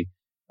say,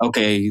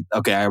 okay,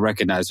 I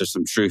recognize there's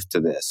some truth to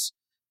this.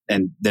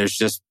 And there's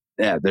just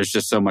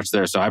so much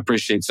there. So I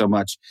appreciate so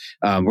much.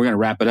 We're going to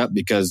wrap it up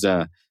because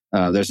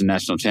there's a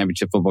national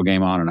championship football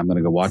game on, and I'm going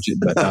to go watch it.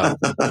 But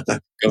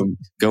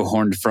go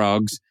Horned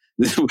Frogs.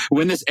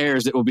 When this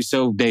airs, it will be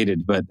so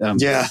dated. But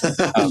we're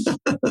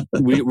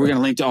going to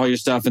link to all your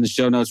stuff in the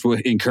show notes. We'll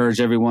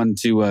encourage everyone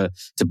to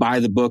buy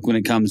the book when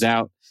it comes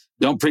out.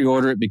 Don't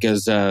pre-order it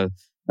because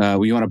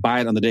we want to buy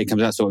it on the day it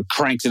comes out, so it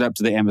cranks it up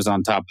to the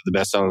Amazon top of the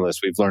bestseller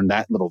list. We've learned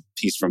that little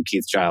piece from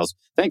Keith Giles.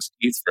 Thanks,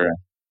 Keith, for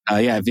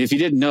if you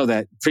didn't know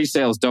that,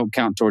 pre-sales don't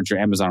count towards your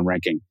Amazon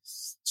ranking.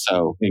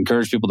 So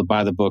encourage people to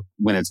buy the book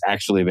when it's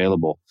actually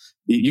available.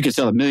 You can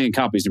sell 1 million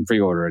copies in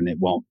pre-order and it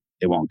won't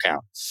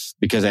count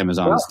because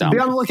Amazon is down. Be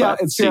on the lookout.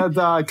 It's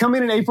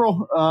coming in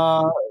April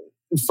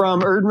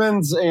from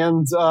Erdman's,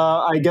 and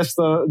I guess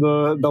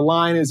the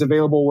line is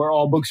available where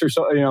all books are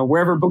sold,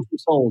 wherever books are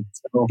sold.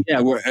 So. Yeah,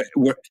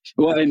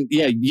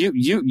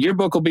 your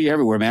book will be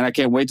everywhere, man. I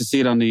can't wait to see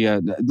it on the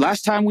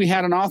last time we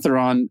had an author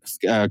on,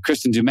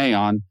 Kristen Dumais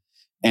on.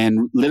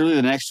 And literally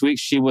the next week,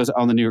 she was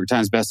on the New York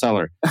Times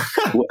bestseller.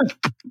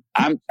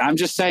 I'm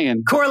just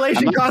saying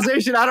correlation,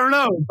 causation. I don't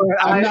know. But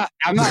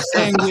I'm not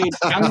saying we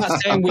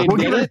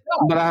did it,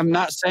 but I'm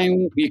not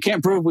saying you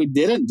can't prove we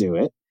didn't do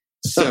it.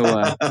 So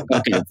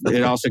okay,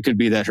 it also could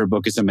be that her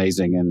book is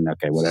amazing, and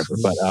okay, whatever.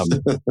 But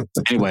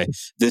anyway,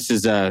 this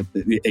is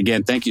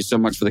again, thank you so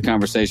much for the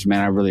conversation,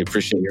 man. I really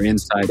appreciate your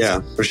insights. Yeah,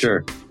 for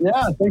sure.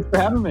 Yeah, thanks for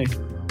having me.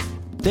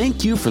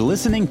 Thank you for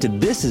listening to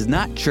This Is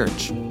Not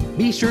Church.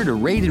 Be sure to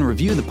rate and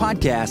review the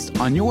podcast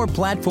on your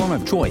platform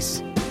of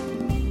choice.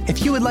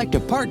 If you would like to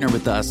partner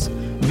with us,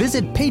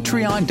 visit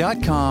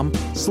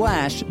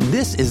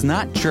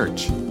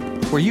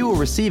patreon.com/thisisnotchurch, where you will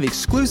receive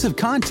exclusive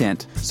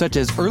content such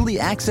as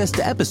early access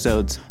to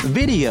episodes,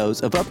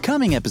 videos of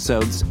upcoming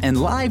episodes, and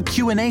live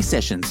Q&A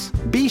sessions.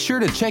 Be sure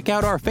to check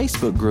out our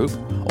Facebook group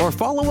or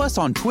follow us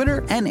on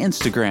Twitter and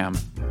Instagram.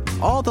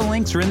 All the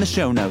links are in the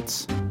show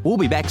notes. We'll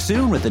be back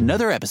soon with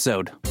another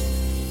episode.